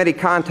subcommittee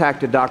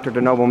contacted Dr.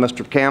 DeNoble,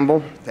 Mr.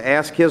 Campbell, to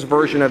ask his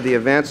version of the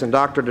events, and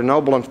Dr.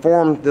 DeNoble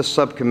informed this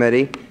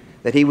subcommittee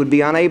that he would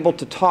be unable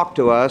to talk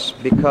to us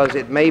because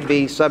it may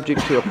be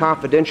subject to a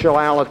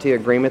confidentiality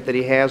agreement that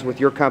he has with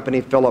your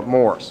company, Philip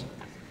Morris.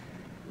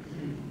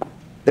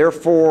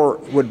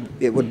 Therefore,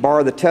 it would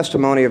bar the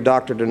testimony of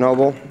Dr.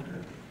 DeNoble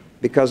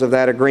because of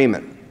that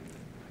agreement.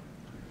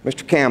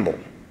 Mr. Campbell,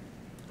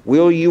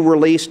 will you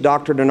release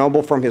Dr.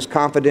 DeNoble from his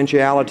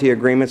confidentiality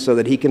agreement so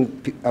that he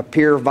can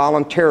appear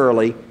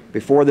voluntarily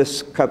before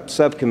this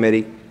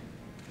subcommittee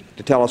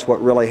to tell us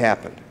what really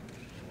happened?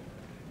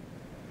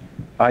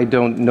 I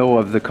don't know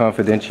of the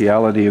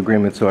confidentiality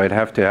agreement, so I'd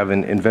have to have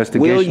an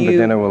investigation, but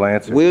then I will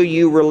answer. Will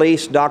you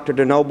release Dr.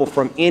 DeNoble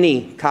from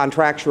any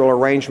contractual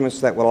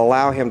arrangements that will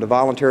allow him to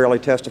voluntarily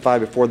testify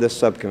before this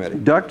subcommittee?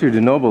 Dr.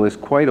 DeNoble is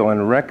quite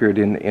on record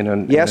in a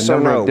number of depositions. Yes or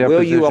no?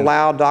 Will you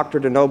allow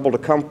Dr. DeNoble to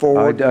come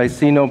forward? I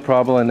see no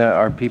problem, and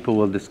our people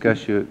will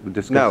discuss it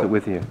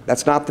with you.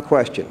 That's not the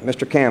question.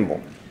 Mr.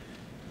 Campbell,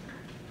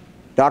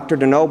 Dr.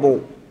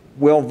 DeNoble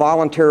will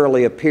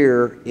voluntarily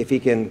appear if he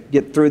can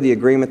get through the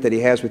agreement that he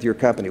has with your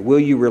company. Will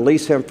you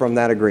release him from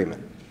that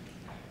agreement?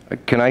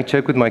 Can I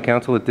check with my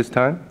counsel at this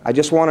time? I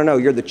just want to know.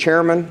 You're the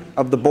chairman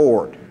of the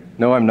board.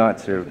 No, I'm not,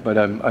 sir, but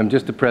I'm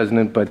just the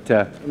president, but...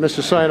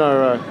 Mr.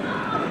 Sinar,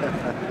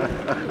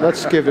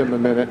 let's give him a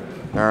minute.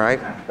 All right.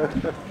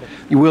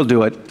 You will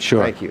do it,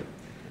 sure. Thank you.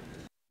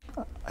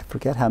 I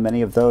forget how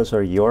many of those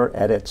are your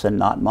edits and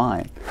not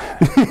mine.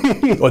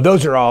 Well,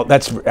 those are all,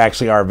 that's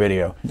actually our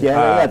video.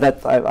 Yeah,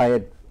 I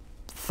had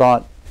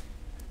thought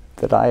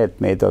that I had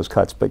made those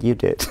cuts, but you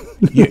did.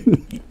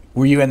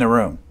 Were you in the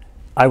room?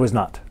 I was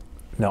not,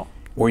 no.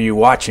 Were you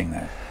watching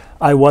that?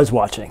 I was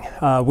watching.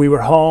 We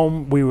were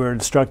home, we were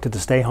instructed to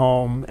stay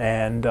home,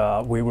 and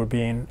we were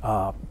being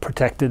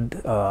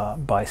protected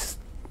by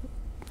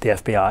the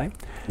FBI.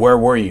 Where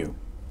were you?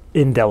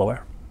 In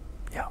Delaware,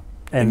 yeah.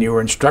 And you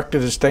were instructed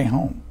to stay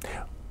home?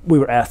 We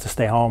were asked to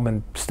stay home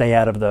and stay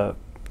out of the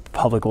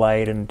public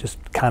light and just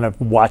kind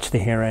of watch the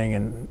hearing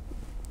and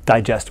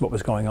digest what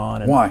was going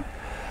on. And, why?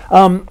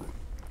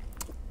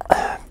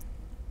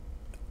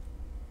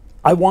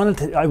 I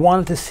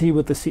wanted to see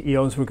what the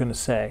CEOs were going to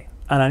say,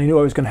 and I knew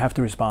I was going to have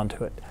to respond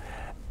to it.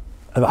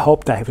 I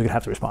hoped I was going to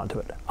have to respond to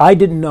it. I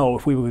didn't know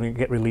if we were going to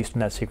get released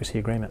from that secrecy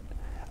agreement.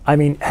 I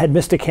mean, had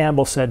Mr.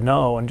 Campbell said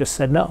no and just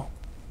said no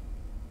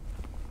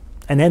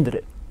and ended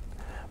it,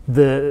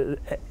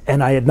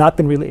 and I had not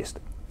been released,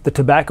 the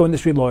tobacco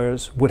industry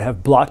lawyers would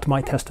have blocked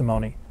my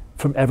testimony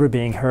from ever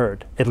being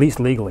heard, at least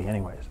legally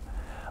anyways.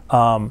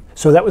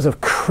 So that was a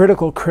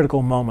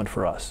critical moment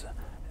for us.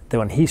 That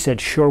when he said,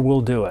 sure,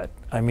 we'll do it,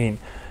 I mean,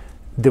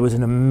 there was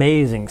an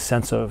amazing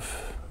sense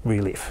of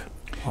relief.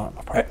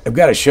 I've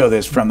got to show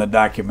this from the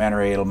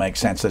documentary. It'll make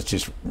sense. Let's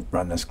just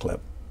run this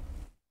clip.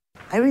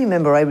 I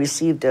remember I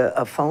received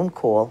a phone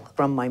call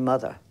from my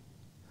mother,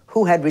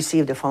 who had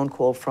received a phone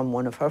call from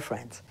one of her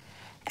friends.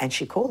 And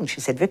she called and she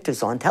said,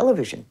 Victor's on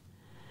television.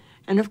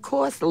 And of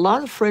course, a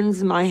lot of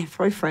friends, my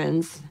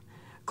friends,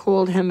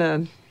 called him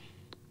a,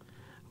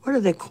 what do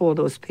they call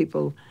those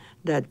people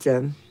that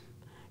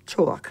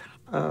talk?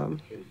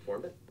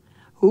 Informant?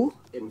 Who?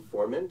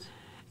 Informant?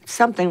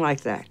 Something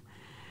like that.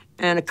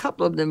 And a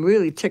couple of them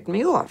really ticked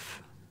me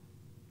off.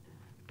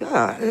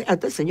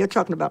 Listen, you're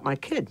talking about my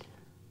kid.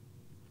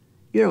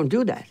 You don't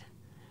do that.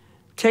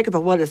 Take it for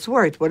what it's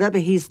worth. Whatever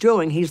he's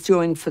doing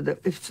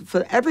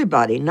for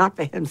everybody, not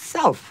for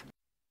himself.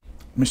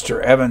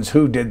 Mr. Evans,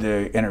 who did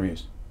the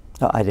interviews?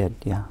 Oh, I did,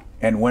 yeah.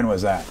 And when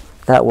was that?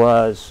 That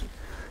was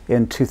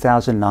in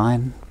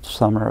 2009,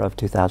 summer of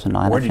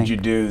 2009. Where did you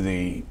do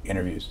the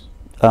interviews?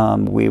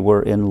 We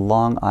were in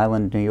Long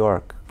Island, New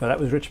York. No, that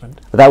was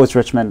Richmond. That was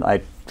Richmond.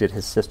 I did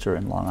his sister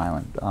in Long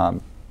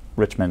Island.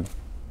 Richmond,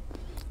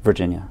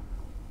 Virginia,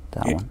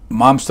 that one.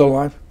 Mom still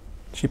alive?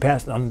 She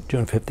passed on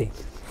June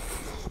 15th.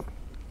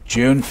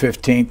 June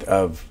 15th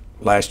of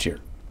last year?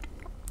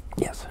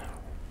 Yes.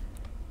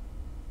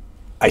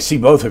 I see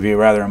both of you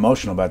rather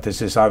emotional about this.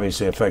 This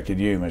obviously affected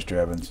you, Mr.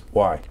 Evans.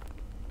 Why?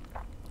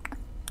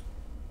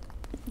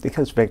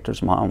 Because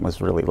Victor's mom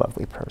was a really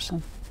lovely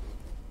person.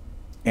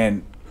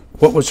 And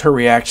what was her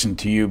reaction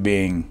to you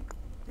being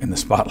in the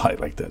spotlight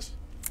like this?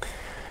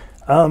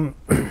 I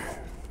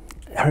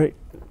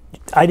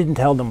didn't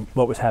tell them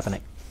what was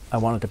happening. I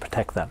wanted to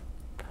protect them.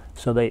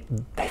 So they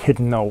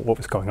didn't know what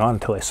was going on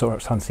until they saw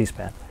us on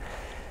C-SPAN.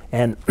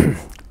 And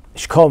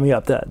she called me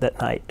up that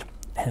night,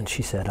 and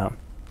she said,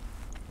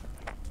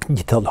 you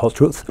tell the whole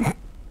truth?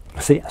 I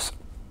said, yes.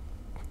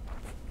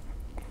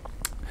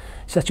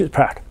 She said she was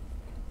proud.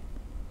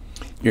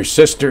 Your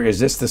sister, is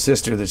this the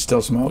sister that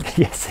still smokes?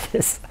 Yes, it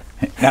is.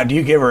 Now, do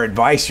you give her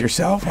advice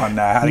yourself on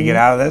how to get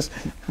out of this?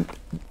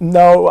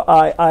 No,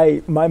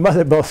 my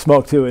mother both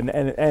smoked too,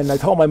 and I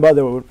told my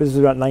mother, this is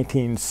about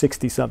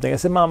 1960 something, I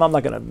said, Mom, I'm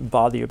not going to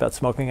bother you about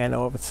smoking. I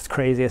know it's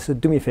crazy. I said,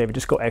 do me a favor,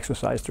 just go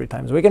exercise 3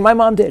 times a week. And my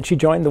mom did. She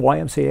joined the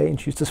YMCA,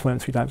 and she used to swim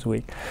 3 times a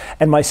week.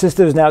 And my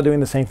sister is now doing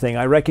the same thing.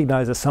 I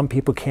recognize that some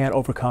people can't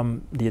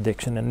overcome the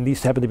addiction, and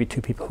these happen to be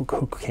 2 people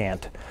who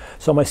can't.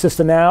 So my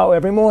sister now,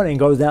 every morning,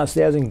 goes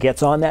downstairs and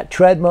gets on that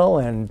treadmill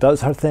and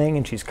does her thing,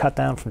 and she's cut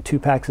down from 2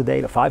 packs a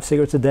day to 5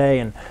 cigarettes a day,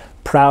 and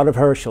proud of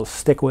her. She'll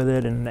stick with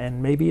it,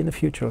 and maybe in the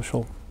future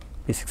she'll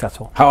be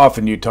successful. How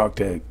often do you talk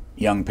to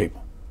young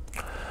people?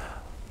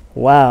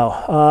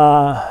 Wow.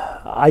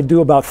 I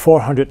do about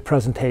 400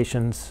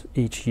 presentations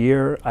each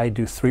year. I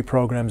do 3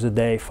 programs a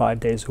day, 5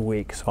 days a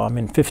week. So I'm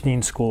in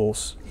 15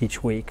 schools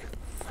each week.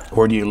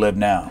 Where do you live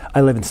now? I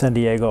live in San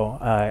Diego.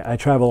 I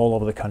travel all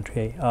over the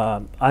country.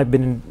 I've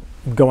been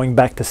going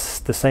back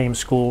to the same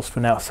schools for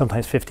now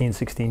sometimes 15,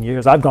 16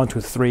 years. I've gone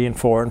through 3 and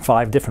 4 and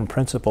 5 different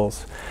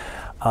principals.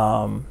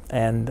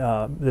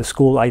 The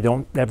school I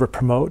don't ever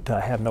promote.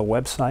 I have no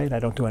website. I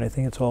don't do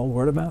anything. It's all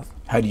word of mouth.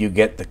 How do you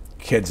get the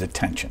kids'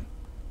 attention?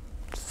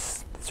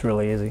 It's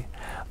really easy.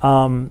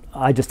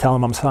 I just tell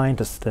them I'm a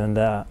scientist, and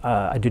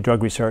I do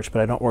drug research,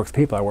 but I don't work with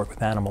people. I work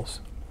with animals.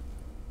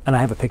 And I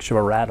have a picture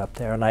of a rat up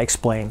there, and I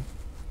explain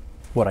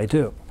what I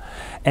do.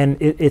 And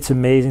it's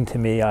amazing to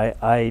me.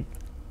 I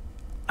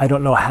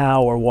don't know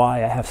how or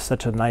why I have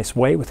such a nice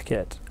way with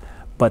kids,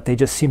 but they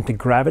just seem to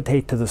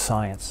gravitate to the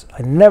science.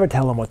 I never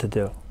tell them what to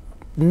do.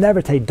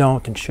 Never say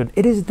don't and should.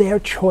 It is their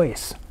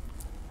choice.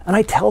 And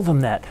I tell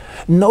them that.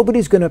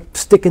 Nobody's going to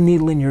stick a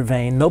needle in your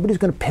vein. Nobody's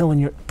going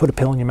to put a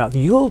pill in your mouth.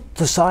 You'll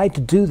decide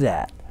to do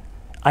that.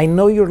 I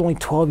know you're only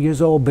 12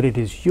 years old, but it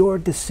is your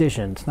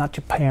decision. It's not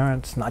your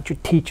parents, not your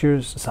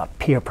teachers, it's not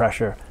peer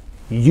pressure.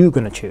 You're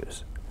going to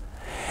choose.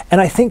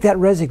 And I think that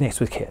resonates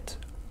with kids,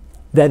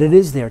 that it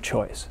is their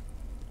choice,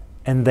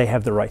 and they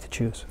have the right to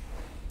choose.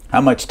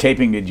 How much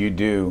taping did you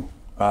do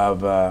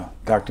of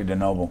Dr.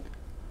 DeNoble?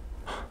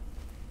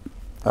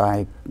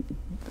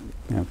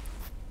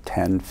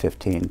 10,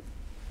 15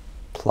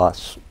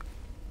 plus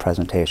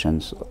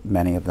presentations,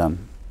 many of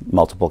them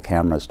multiple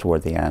cameras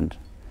toward the end,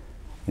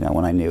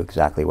 when I knew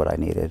exactly what I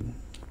needed.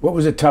 What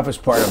was the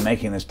toughest part of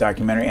making this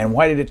documentary, and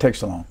why did it take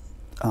so long?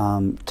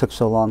 It took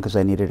so long because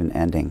I needed an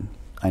ending.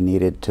 I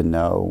needed to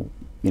know,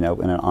 in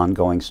an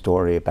ongoing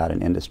story about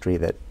an industry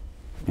that,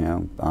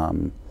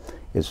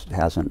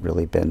 hasn't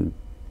really been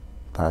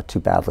too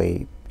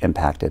badly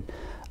impacted.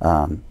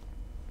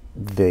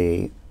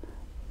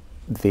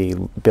 The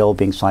bill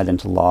being signed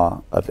into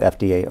law of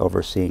FDA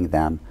overseeing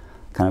them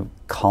kind of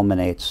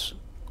culminates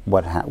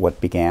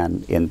what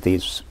began in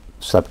these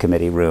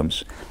subcommittee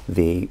rooms,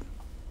 the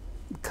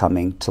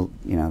coming to,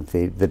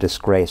 the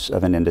disgrace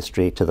of an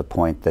industry to the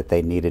point that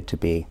they needed to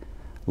be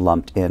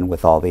lumped in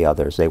with all the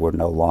others. They were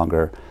no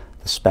longer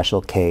the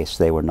special case.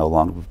 They were no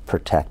longer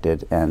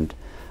protected and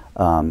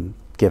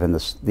given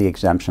the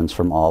exemptions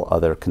from all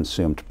other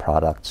consumed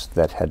products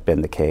that had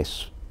been the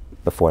case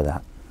before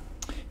that.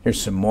 Here's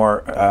some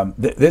more.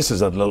 This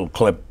is a little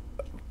clip.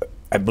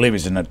 I believe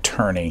he's an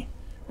attorney.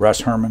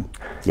 Russ Herman?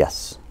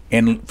 Yes.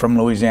 From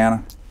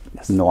Louisiana?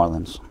 Yes. New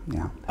Orleans,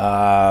 yeah.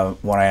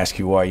 Want to ask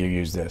you why you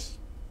use this.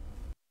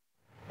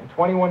 In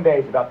 21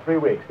 days, about 3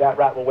 weeks, that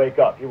rat will wake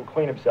up. He will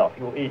clean himself.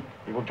 He will eat.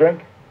 He will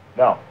drink?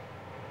 No.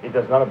 He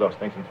does none of those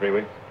things in 3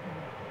 weeks.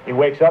 He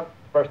wakes up,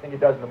 first thing he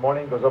does in the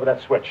morning, goes over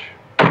that switch.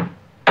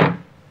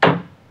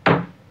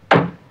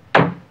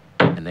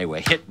 And they were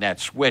hitting that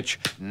switch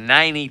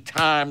 90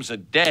 times a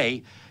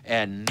day,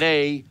 and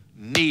they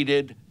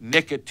needed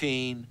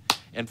nicotine.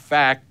 In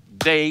fact,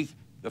 the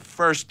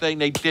first thing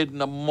they did in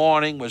the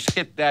morning was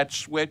hit that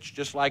switch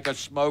just like a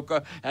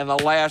smoker, and the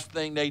last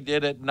thing they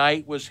did at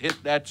night was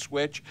hit that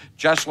switch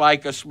just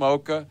like a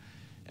smoker.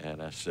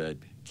 And I said,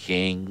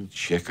 King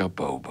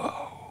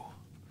Chickabobo.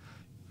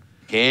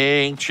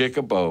 King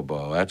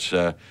Chickabobo. That's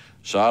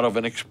sort of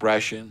an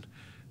expression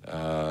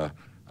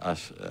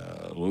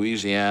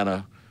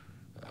Louisiana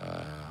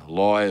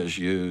lawyers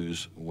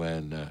use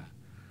when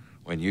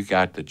you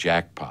got the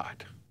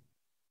jackpot.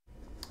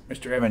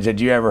 Mr. Evans,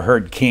 had you ever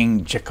heard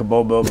King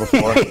Chickabobo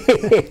before?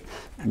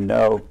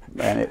 No,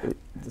 and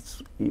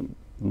it's a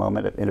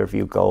moment of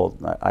interview gold.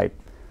 I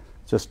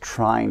just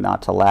trying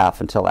not to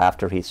laugh until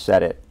after he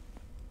said it,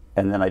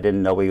 and then I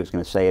didn't know he was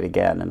going to say it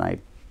again, and I,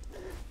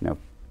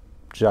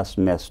 just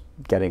missed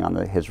getting on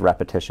his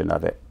repetition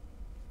of it.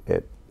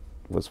 It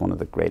was one of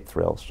the great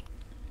thrills.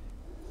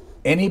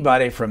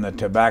 Anybody from the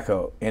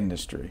tobacco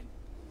industry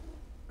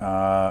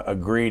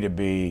agree to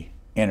be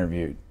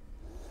interviewed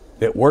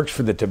that works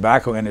for the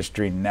tobacco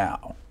industry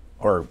now,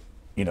 or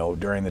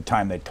during the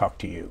time they talk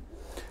to you?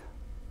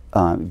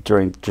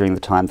 During the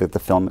time that the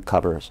film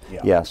covers,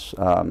 yeah. Yes.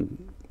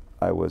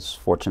 I was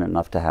fortunate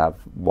enough to have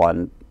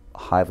one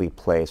highly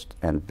placed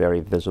and very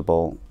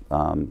visible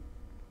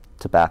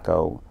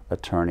tobacco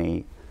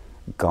attorney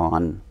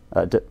gone,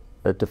 a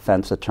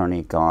defense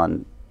attorney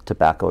gone,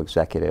 tobacco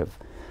executive,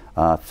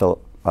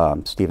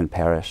 Stephen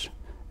Parrish,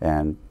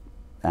 and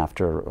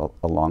after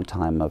a long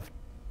time of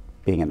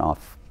being an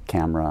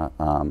off-camera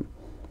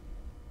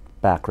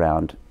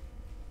background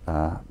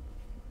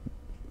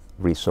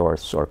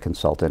resource or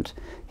consultant,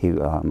 he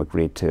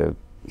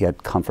he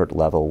had comfort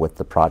level with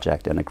the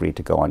project and agreed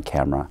to go on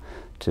camera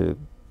to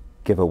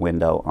give a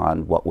window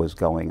on what was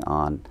going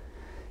on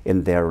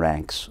in their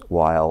ranks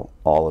while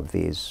all of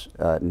these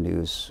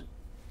news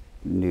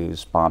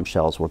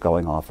bombshells were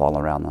going off all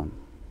around them.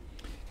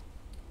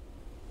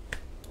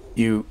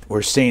 You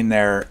were seen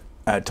there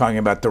talking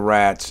about the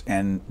rats,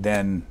 and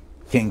then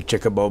King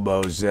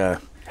Chickabobo's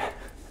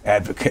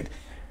advocate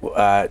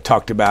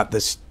talked about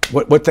this.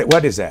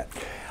 What is that?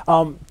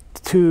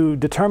 To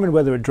determine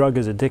whether a drug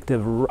is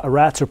addictive,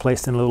 rats are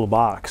placed in a little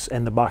box,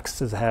 and the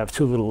boxes have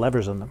two little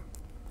levers on them.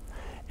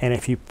 And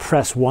if you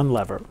press one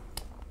lever,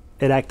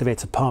 it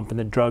activates a pump and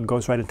the drug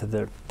goes right into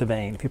the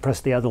vein. If you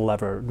press the other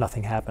lever,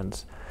 nothing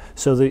happens.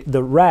 So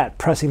the rat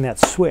pressing that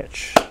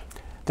switch,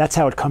 that's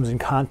how it comes in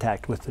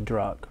contact with the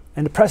drug.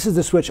 And it presses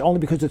the switch only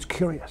because it's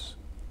curious,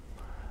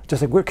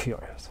 just like we're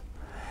curious.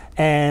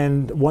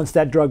 And once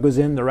that drug goes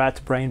in, the rat's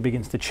brain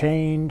begins to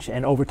change,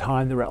 and over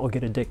time the rat will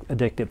get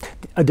addicted.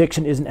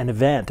 Addiction isn't an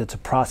event, it's a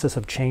process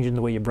of changing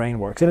the way your brain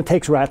works. And it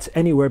takes rats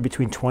anywhere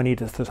between 20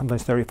 to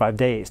sometimes 35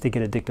 days to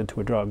get addicted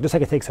to a drug, just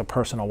like it takes a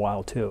person a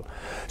while too.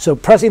 So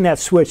pressing that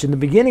switch, in the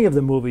beginning of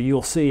the movie,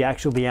 you'll see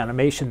actually the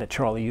animation that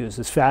Charlie used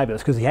is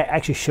fabulous, because he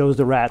actually shows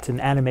the rats,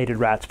 and animated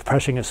rats,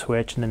 pressing a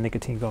switch and the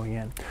nicotine going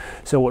in.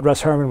 So what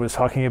Russ Herman was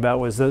talking about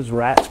was those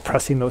rats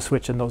pressing those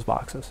switches in those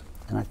boxes.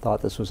 And I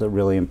thought this was a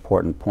really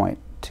important point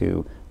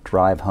to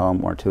drive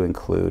home or to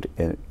include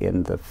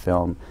in the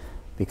film,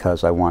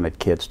 because I wanted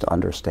kids to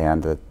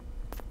understand that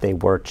they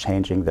were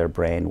changing their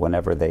brain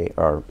whenever they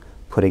are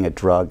putting a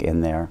drug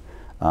in there.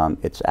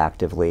 It's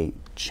actively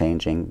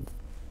changing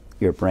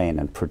your brain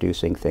and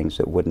producing things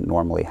that wouldn't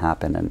normally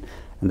happen. And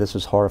this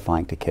is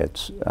horrifying to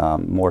kids,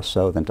 more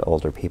so than to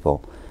older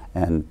people.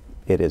 And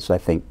it is, I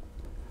think,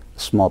 a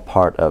small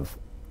part of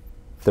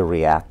the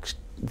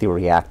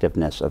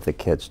reactiveness of the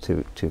kids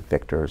to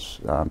Victor's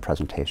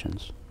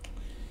presentations.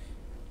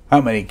 How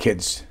many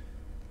kids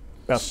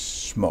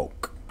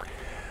smoke?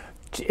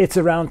 It's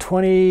around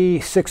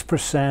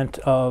 26%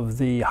 of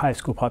the high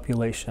school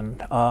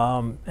population,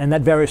 and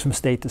that varies from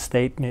state to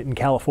state. In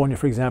California,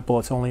 for example,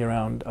 it's only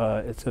around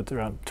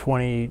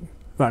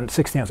around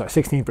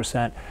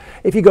 16%.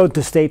 If you go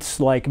to states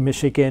like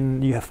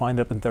Michigan, you find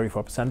it up in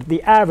 34%.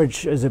 The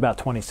average is about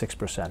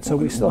 26%. So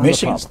we still have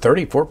Michigan's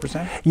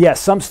 34%? Yes,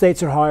 some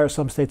states are higher,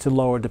 some states are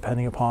lower,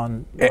 depending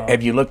upon.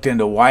 Have you looked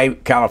into why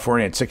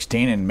California at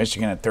 16 and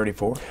Michigan at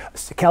 34?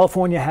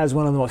 California has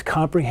one of the most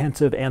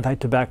comprehensive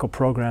anti-tobacco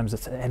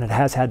programs, and it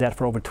has had that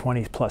for over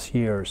 20 plus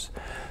years.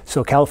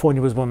 So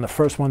California was one of the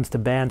first ones to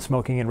ban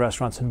smoking in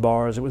restaurants and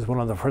bars. It was one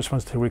of the first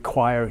ones to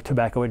require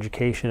tobacco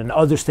education, and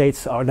other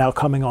states are now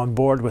coming on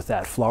board with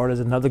that. Florida is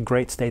another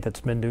great state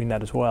that's been doing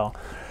that as well.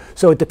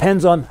 So it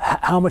depends on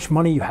how much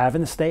money you have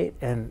in the state,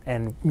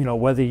 and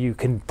whether you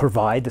can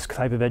provide this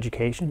type of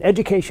education.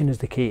 Education is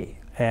the key,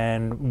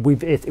 and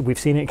we've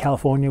seen it in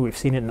California. We've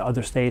seen it in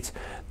other states.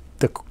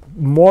 The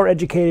more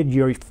educated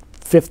your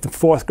 5th and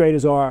 4th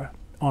graders are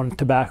on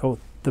tobacco,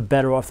 the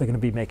better off they're going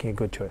to be making a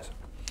good choice.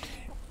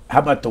 How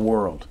about the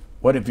world?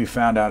 What have you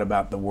found out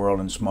about the world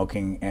and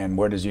smoking, and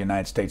where does the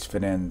United States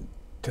fit in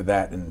to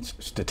that and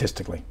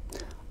statistically?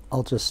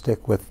 I'll just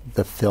stick with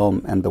the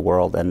film and the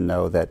world and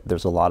know that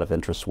there's a lot of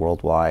interest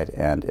worldwide,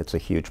 and it's a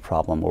huge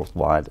problem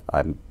worldwide.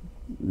 I'm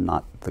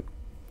not the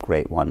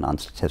great one on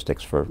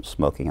statistics for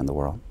smoking in the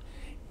world.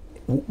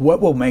 What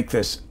will make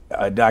this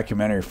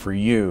documentary for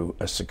you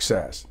a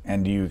success,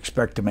 and do you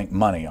expect to make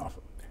money off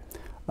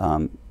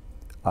it?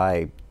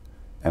 I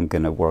am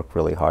going to work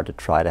really hard to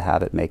try to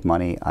have it make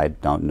money. I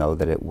don't know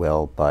that it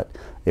will, but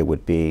it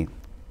would be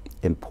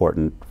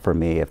important for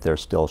me if they're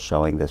still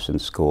showing this in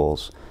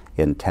schools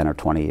in 10 or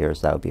 20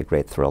 years. That would be a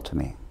great thrill to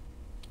me.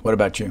 What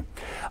about you?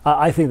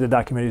 I think the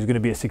documentary is going to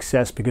be a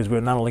success because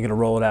we're not only going to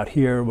roll it out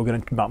here, we're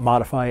going to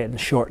modify it and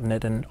shorten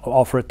it and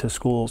offer it to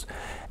schools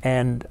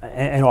and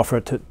offer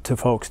it to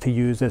folks to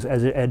use as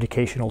an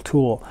educational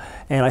tool.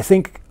 And I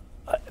think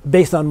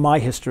based on my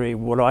history,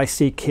 when I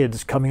see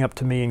kids coming up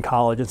to me in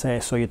college and say, I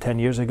saw you 10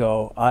 years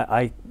ago,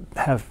 I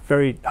have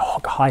very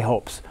high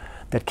hopes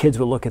that kids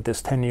will look at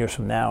this 10 years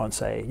from now and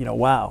say,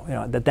 wow,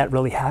 that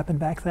really happened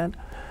back then.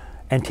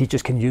 And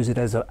teachers can use it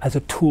as a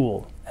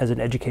tool, as an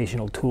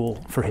educational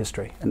tool for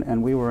history.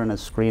 And we were in a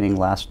screening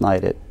last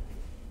night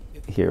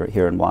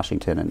here in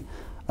Washington,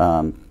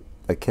 and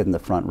a kid in the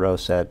front row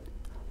said,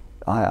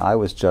 I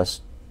was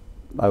just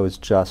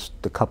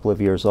a couple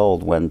of years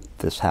old when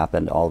this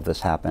happened, all of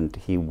this happened.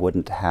 He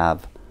wouldn't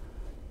have,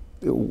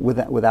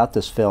 without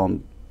this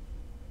film,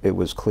 it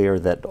was clear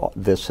that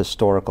this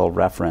historical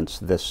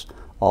reference,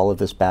 all of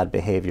this bad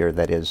behavior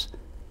that is,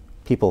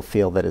 people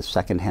feel that is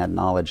secondhand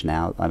knowledge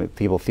now. I mean,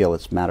 people feel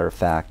it's matter of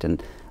fact,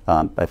 and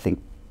I think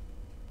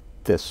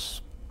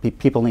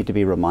people need to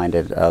be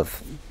reminded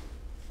of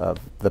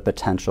the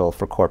potential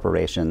for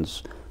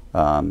corporations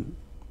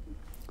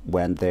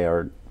when they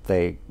are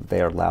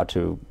allowed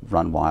to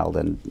run wild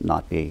and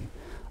not be,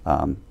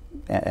 and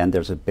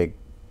there's a big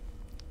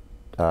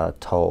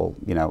toll,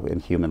 in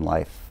human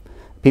life.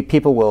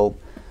 People will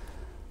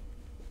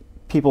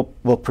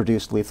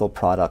produce lethal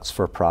products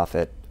for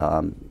profit,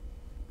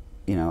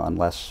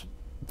 unless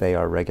they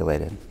are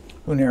regulated.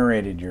 Who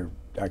narrated your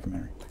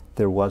documentary?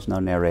 There was no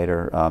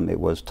narrator. It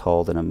was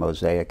told in a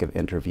mosaic of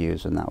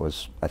interviews, and that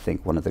was, I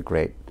think, one of the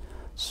great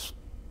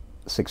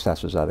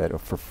successes of it,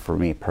 for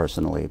me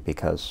personally,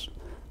 because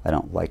I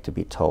don't like to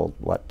be told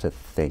what to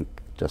think,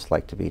 just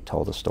like to be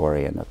told a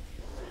story, and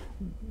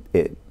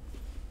the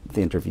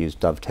interviews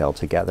dovetail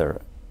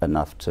together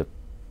enough to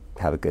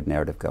have a good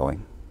narrative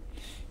going.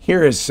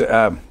 Here is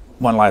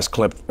one last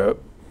clip.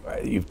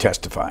 You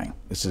testifying.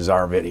 This is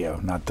our video,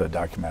 not the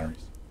documentaries.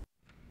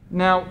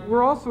 Now,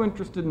 we're also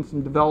interested in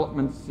some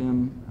developments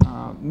in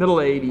middle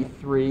of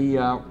 '83,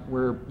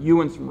 where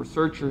you and some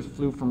researchers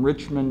flew from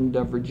Richmond,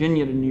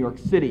 Virginia to New York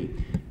City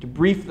to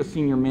brief the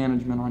senior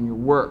management on your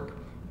work.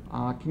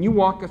 Can you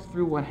walk us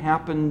through what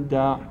happened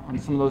on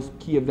some of those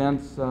key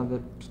events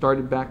that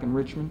started back in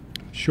Richmond?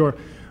 Sure.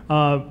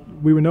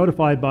 We were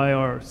notified by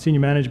our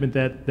senior management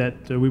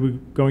that we were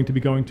going to be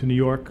going to New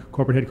York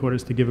corporate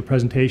headquarters to give a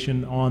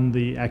presentation on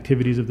the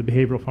activities of the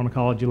Behavioral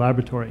Pharmacology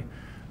Laboratory.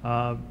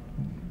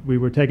 We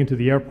were taken to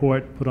the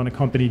airport, put on a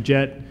company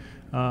jet,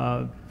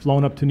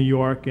 flown up to New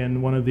York,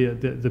 and one of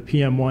the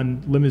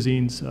PM1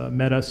 limousines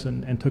met us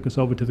and took us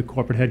over to the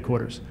corporate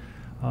headquarters.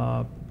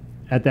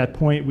 At that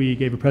point, we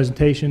gave a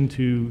presentation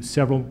to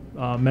several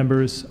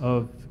members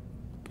of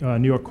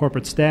New York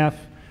corporate staff,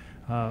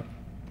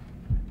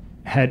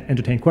 had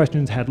entertained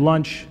questions, had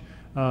lunch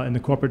in the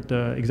corporate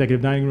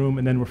executive dining room,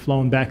 and then were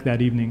flown back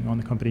that evening on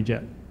the company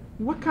jet.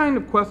 What kind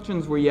of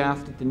questions were you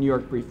asked at the New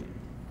York briefing?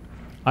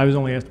 I was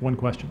only asked one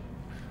question.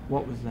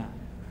 What was that?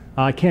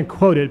 I can't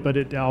quote it,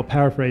 but I'll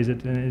paraphrase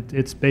it. And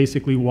it's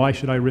basically, why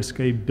should I risk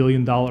a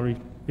billion-dollar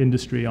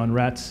industry on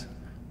rats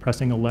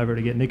pressing a lever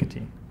to get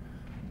nicotine?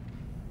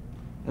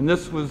 And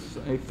this was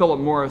a Philip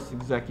Morris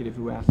executive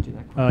who asked you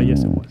that question?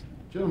 Yes, it was.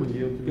 Gentlemen,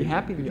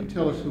 could you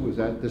tell us who was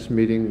at this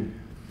meeting?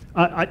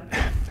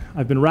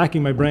 I've been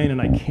racking my brain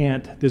and I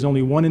can't. There's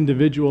only one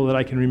individual that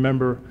I can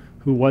remember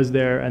who was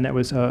there, and that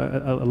was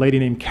a lady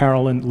named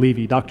Carolyn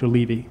Levy, Dr.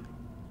 Levy.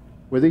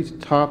 Were these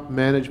top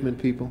management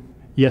people?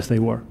 Yes, they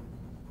were.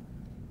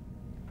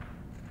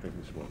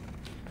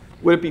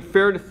 Would it be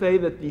fair to say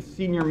that these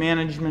senior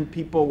management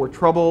people were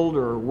troubled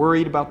or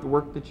worried about the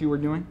work that you were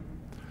doing?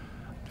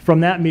 From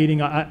that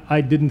meeting,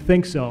 I didn't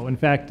think so. In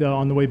fact,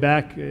 on the way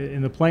back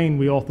in the plane,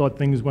 we all thought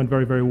things went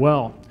very, very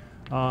well.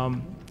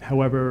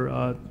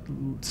 However,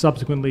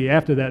 subsequently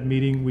after that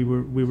meeting,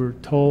 we were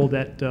told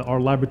that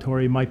our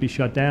laboratory might be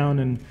shut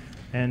down,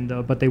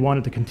 but they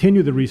wanted to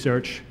continue the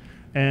research,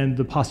 and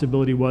the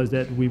possibility was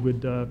that we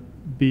would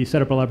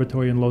set up a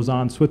laboratory in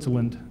Lausanne,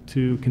 Switzerland,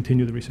 to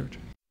continue the research.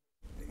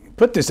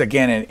 Put this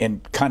again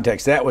in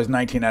context. That was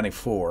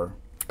 1994.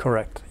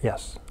 Correct.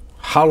 Yes.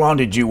 How long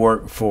did you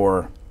work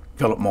for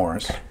Philip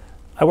Morris?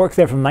 I worked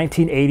there from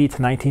 1980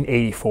 to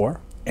 1984.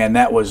 And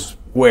that was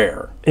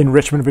where? In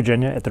Richmond,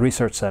 Virginia, at the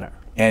Research Center.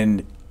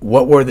 And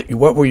what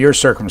were your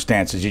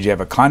circumstances? Did you have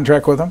a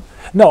contract with them?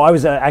 No, I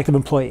was an active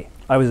employee.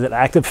 I was an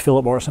active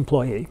Philip Morris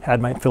employee,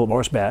 had my Philip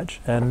Morris badge,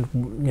 and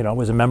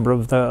was a member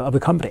of the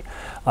company.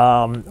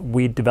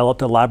 We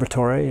developed a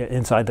laboratory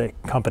inside the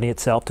company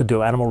itself to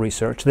do animal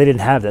research. They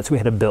didn't have that, so we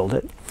had to build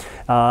it.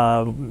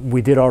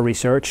 We did our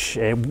research,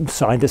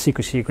 signed a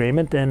secrecy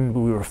agreement, and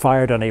we were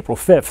fired on April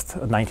 5th,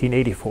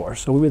 1984.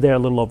 So we were there a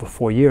little over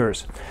 4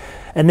 years.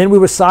 And then we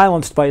were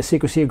silenced by a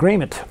secrecy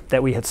agreement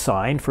that we had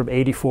signed from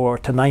 84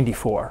 to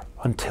 94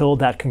 until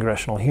that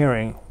congressional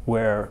hearing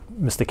where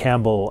Mr.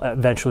 Campbell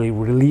eventually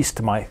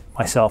released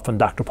myself and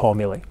Dr. Paul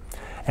Mealy.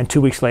 And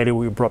 2 weeks later,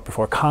 we were brought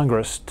before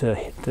Congress to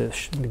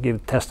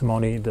give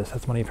testimony, the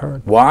testimony you've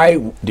heard.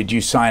 Why did you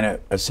sign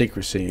a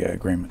secrecy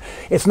agreement?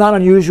 It's not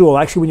unusual.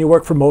 Actually, when you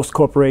work for most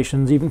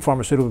corporations, even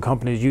pharmaceutical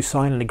companies, you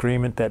sign an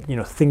agreement that, you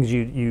know, things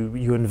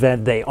you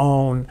invent, they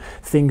own,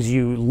 things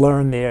you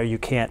learn there, you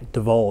can't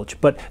divulge.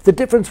 But the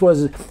difference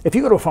was, if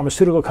you go to a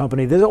pharmaceutical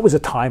company, there's always a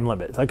time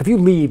limit. Like if you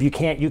leave, you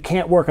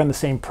can't work on the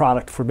same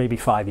product for maybe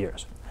 5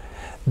 years.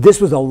 This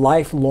was a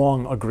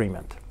lifelong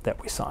agreement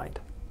that we signed.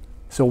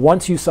 So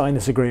once you sign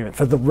this agreement,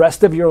 for the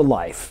rest of your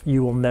life,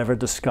 you will never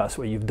discuss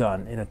what you've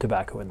done in a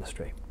tobacco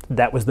industry.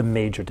 That was the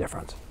major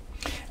difference.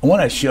 I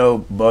want to show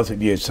both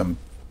of you some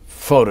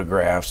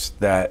photographs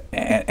that,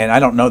 and I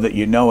don't know that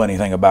you know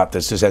anything about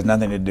this. This has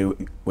nothing to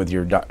do with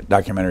your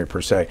documentary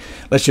per se.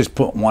 Let's just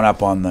put one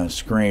up on the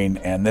screen,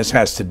 and this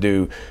has to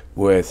do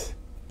with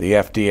the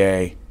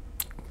FDA,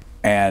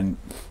 and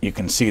you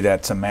can see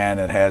that's a man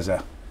that has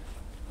a,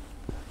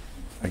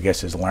 I guess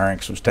his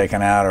larynx was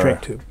taken out, or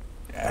Drink tube.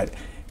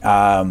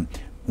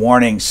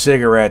 Warning,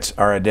 cigarettes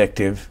are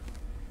addictive.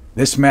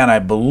 This man, I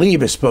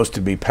believe, is supposed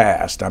to be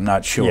passed. I'm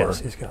not sure.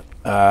 Yes, he's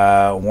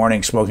got.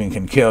 Warning, smoking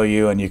can kill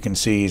you, and you can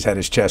see he's had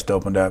his chest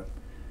opened up.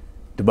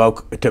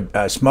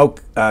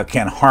 Smoke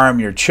can harm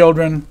your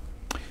children.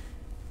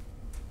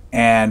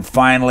 And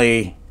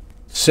finally,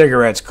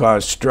 cigarettes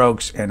cause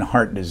strokes and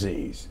heart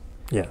disease.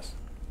 Yes.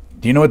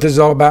 Do you know what this is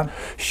all about?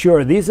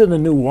 Sure. These are the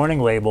new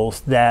warning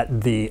labels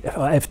that the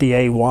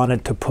FDA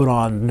wanted to put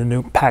on the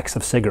new packs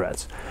of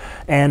cigarettes.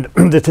 And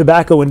the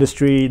tobacco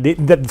industry, the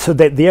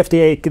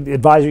FDA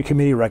advisory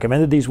committee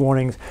recommended these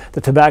warnings.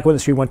 The tobacco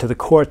industry went to the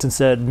courts and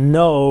said,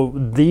 no,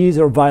 these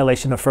are a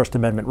violation of First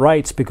Amendment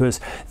rights because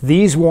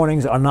these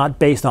warnings are not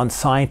based on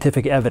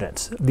scientific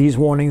evidence. These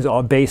warnings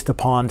are based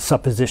upon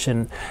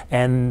supposition,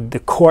 and the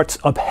courts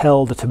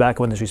upheld the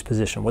tobacco industry's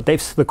position. What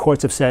the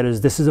courts have said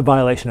is this is a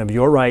violation of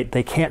your right.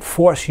 They can't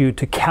force you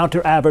to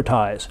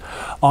counter-advertise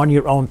on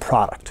your own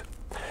product.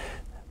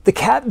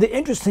 The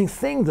interesting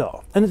thing,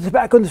 though, and the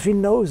tobacco industry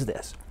knows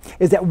this,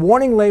 is that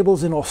warning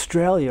labels in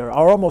Australia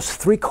are almost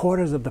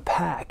 3/4 of the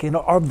pack, and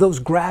are of those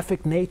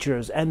graphic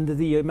natures, and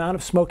the amount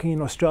of smoking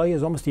in Australia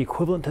is almost the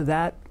equivalent to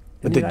that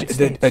in the United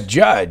States. A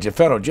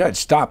federal judge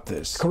stopped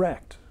this.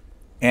 Correct.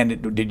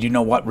 And did you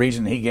know what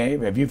reason he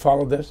gave? Have you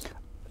followed this?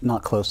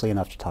 Not closely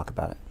enough to talk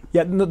about it.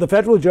 Yeah, no, the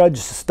federal judge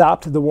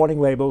stopped the warning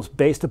labels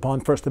based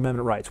upon First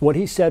Amendment rights. What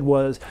he said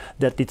was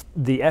that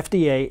the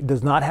FDA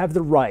does not have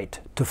the right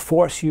to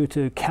force you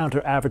to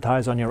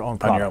counter-advertise on your own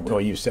product. Well,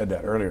 you said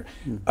that earlier.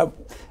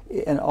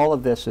 And all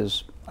of this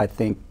is, I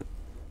think,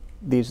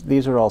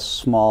 these are all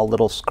small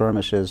little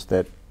skirmishes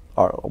that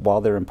are, while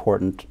they're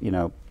important, you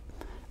know,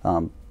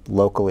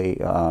 locally,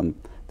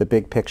 the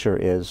big picture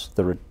is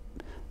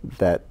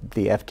that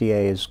the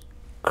FDA is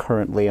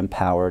currently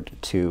empowered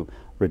to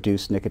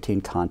reduce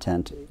nicotine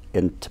content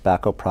in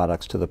tobacco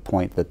products to the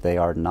point that they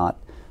are not,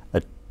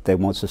 they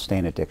won't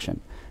sustain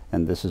addiction.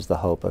 And this is the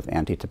hope of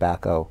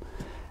anti-tobacco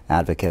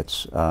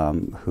advocates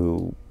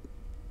who,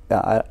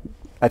 I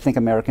think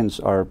Americans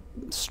are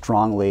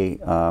strongly,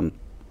 a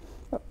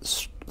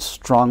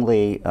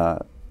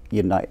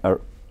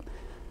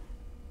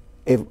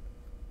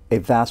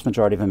vast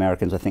majority of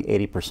Americans, I think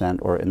 80%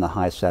 or in the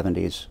high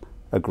 70s,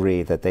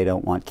 agree that they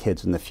don't want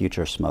kids in the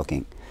future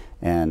smoking.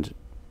 And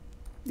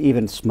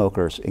even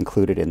smokers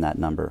included in that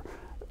number.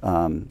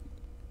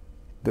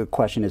 The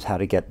question is how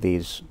to get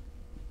these,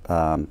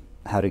 how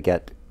to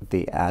get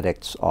the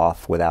addicts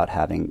off without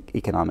having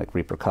economic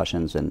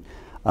repercussions. And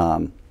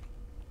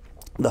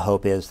the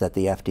hope is that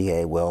the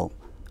FDA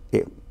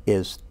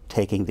is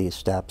taking these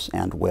steps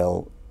and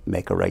will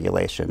make a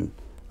regulation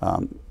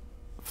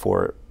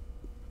for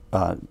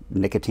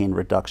nicotine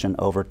reduction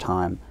over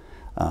time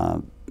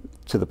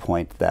to the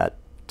point that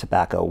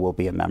tobacco will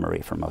be a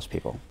memory for most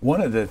people.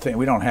 One of the things,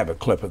 we don't have a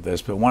clip of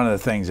this, but one of the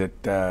things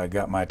that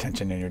got my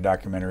attention in your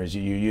documentary is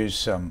you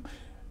used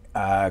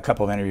a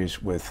couple of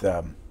interviews with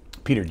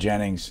Peter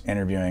Jennings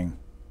interviewing,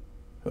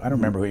 I don't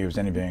remember who he was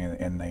interviewing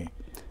in the...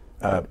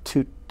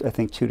 I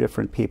think two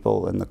different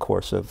people in the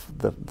course of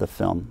the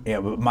film.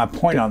 Yeah, but my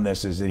point on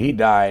this is that he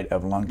died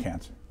of lung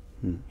cancer.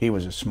 He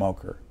was a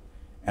smoker.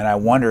 And I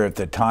wonder if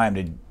the time,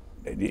 did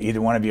either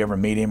one of you ever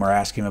meet him or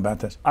ask him about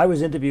this? I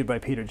was interviewed by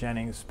Peter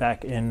Jennings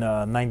back in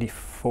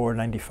 94,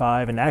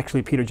 95, and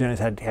actually Peter Jennings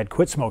had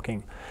quit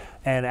smoking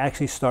and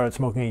actually started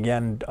smoking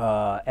again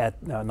at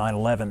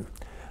 9/11.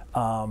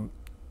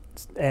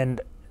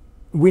 And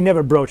we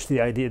never broached the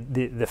idea,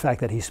 the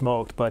fact that he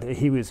smoked, but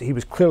he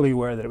was clearly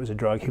aware that it was a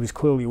drug. He was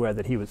clearly aware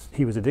that he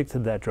was addicted to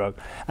that drug.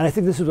 And I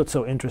think this is what's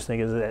so interesting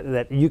is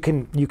that you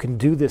can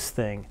do this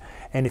thing,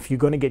 and if you're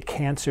going to get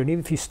cancer, and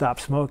even if you stop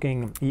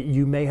smoking,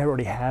 you may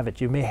already have it.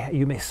 You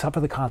may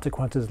suffer the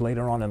consequences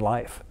later on in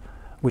life,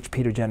 which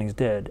Peter Jennings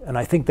did. And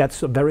I think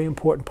that's a very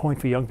important point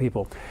for young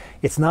people.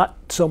 It's not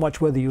so much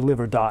whether you live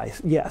or die.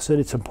 Yes,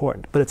 it's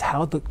important, but it's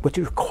what's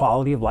your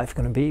quality of life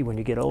going to be when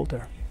you get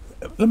older.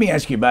 Let me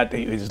ask you about,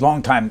 it's a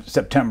long time,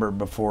 September,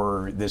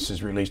 before this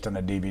is released on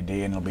a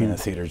DVD and it'll be in the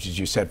theaters, as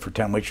you said, for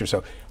 10 weeks or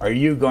so. Are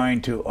you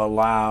going to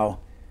allow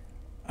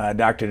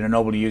Dr.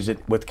 DeNoble to use it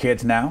with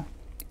kids now?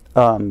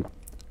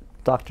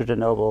 Dr.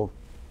 DeNoble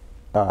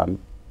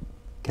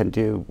can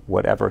do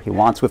whatever he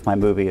wants with my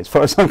movie, as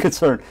far as I'm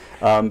concerned.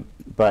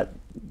 But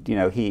you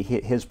know,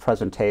 his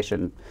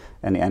presentation,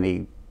 and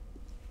he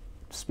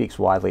speaks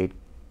widely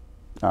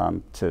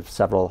to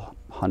several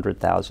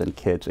 100,000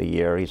 kids a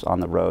year. He's on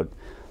the road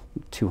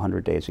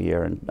 200 days a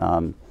year,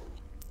 and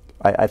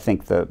I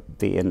think the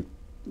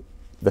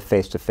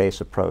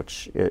face-to-face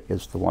approach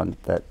is the one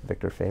that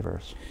Victor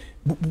favors.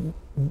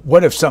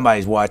 What if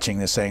somebody's watching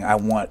this saying, I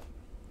want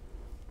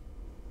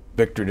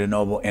Victor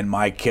DeNoble in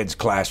my kid's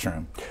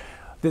classroom?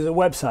 There's a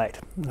website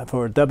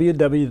for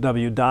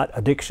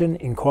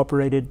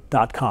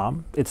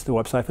www.addictionincorporated.com. It's the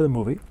website for the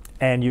movie.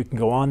 And you can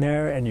go on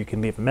there and you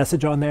can leave a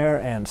message on there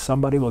and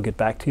somebody will get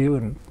back to you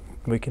and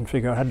we can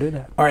figure out how to do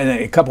that. All right,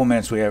 in a couple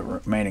minutes we have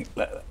remaining.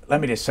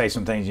 Let me just say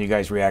some things. You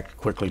guys react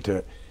quickly to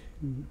it.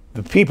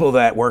 The people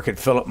that work at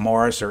Philip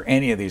Morris or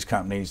any of these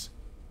companies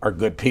are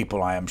good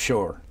people, I am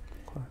sure.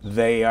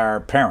 They are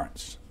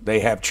parents.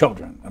 They have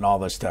children and all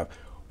this stuff.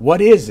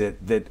 What is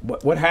it that,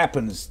 what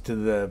happens to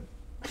the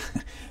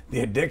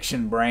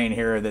addiction brain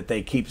here that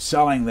they keep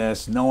selling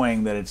this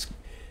knowing that it's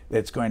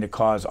going to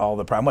cause all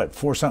the problem? What,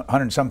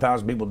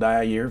 400-some-thousand people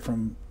die a year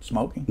from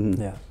smoking?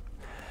 Mm-hmm. Yeah.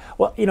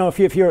 Well, you know,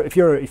 if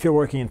you're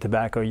working in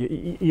tobacco,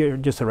 you're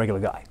just a regular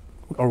guy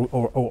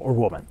or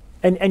woman,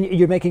 and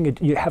you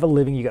have a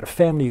living, you got a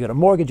family, you got a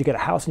mortgage, you got a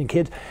house and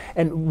kids,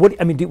 and what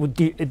I mean,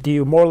 do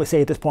you morally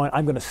say at this point,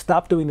 I'm going to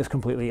stop doing this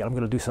completely, I'm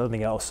going to do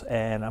something else,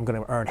 and I'm going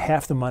to earn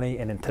half the money,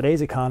 and in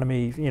today's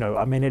economy, you know,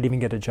 I may not even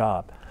get a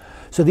job.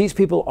 So these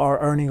people are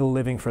earning a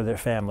living for their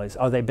families.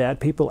 Are they bad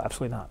people?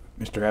 Absolutely not.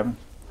 Mr. Evans?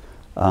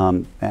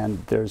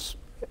 And there's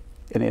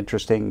an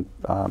interesting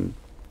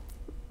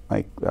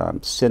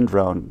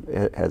syndrome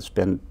has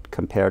been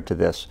compared to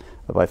this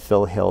by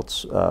Phil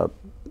Hiltz.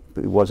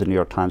 He was a New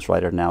York Times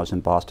writer, now is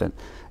in Boston.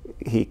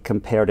 He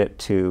compared it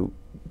to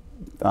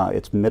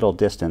its middle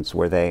distance,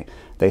 where they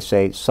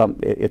say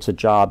it's a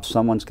job,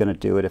 someone's going to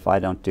do it if I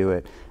don't do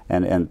it,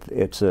 and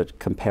it's a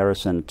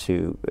comparison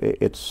to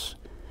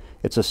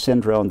it's a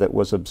syndrome that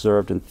was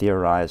observed and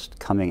theorized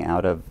coming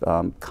out of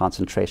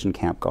concentration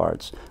camp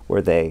guards,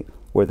 where they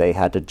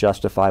had to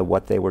justify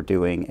what they were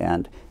doing,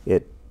 and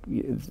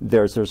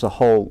there's a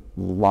whole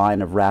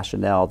line of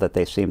rationale that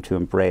they seem to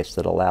embrace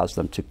that allows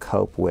them to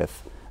cope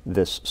with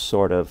this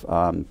sort of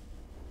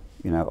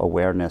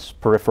awareness,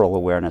 peripheral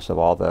awareness of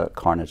all the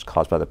carnage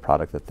caused by the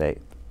product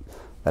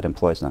that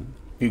employs them.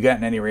 You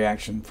gotten any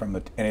reaction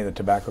from any of the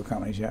tobacco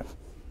companies yet?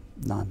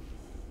 None,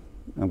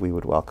 and we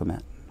would welcome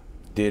it.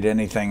 Did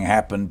anything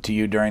happen to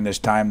you during this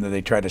time that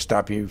they tried to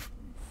stop you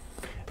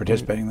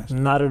participating in this?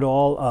 Not at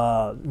all.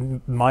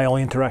 My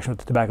only interaction with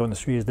the tobacco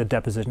industry is the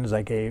depositions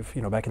I gave,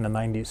 back in the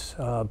 90s.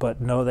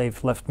 But no,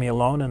 they've left me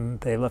alone, and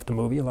they left the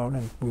movie alone,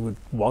 and we would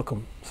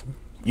welcome some.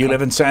 You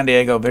live in San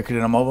Diego, Victor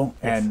DeNoble,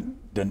 and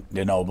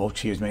DeNoble,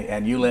 excuse me,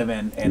 and you live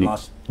in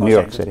New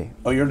York City.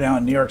 Oh, you're down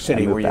in New York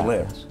City where you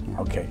live. Yes.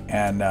 Yeah. Okay,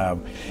 and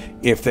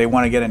if they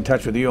want to get in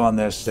touch with you on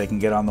this, they can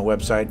get on the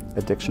website?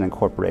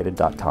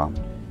 addictionincorporated.com.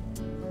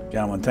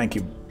 Gentlemen, thank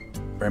you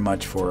very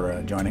much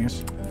for joining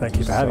us. Thank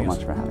you for having us.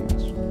 So much for having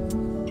us.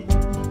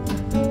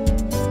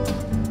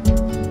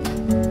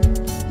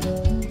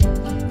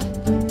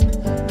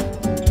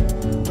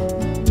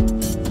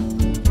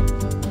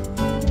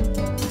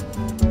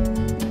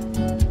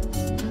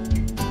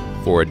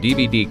 For a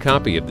DVD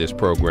copy of this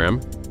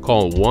program,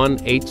 call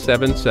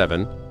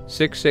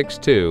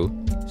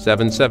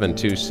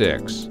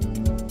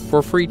 1-877-662-7726.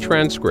 For free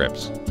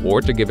transcripts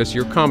or to give us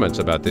your comments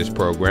about this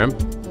program,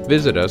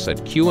 visit us at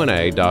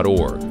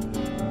qna.org.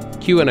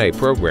 Q&A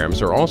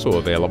programs are also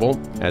available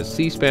as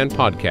C-SPAN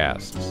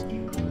podcasts.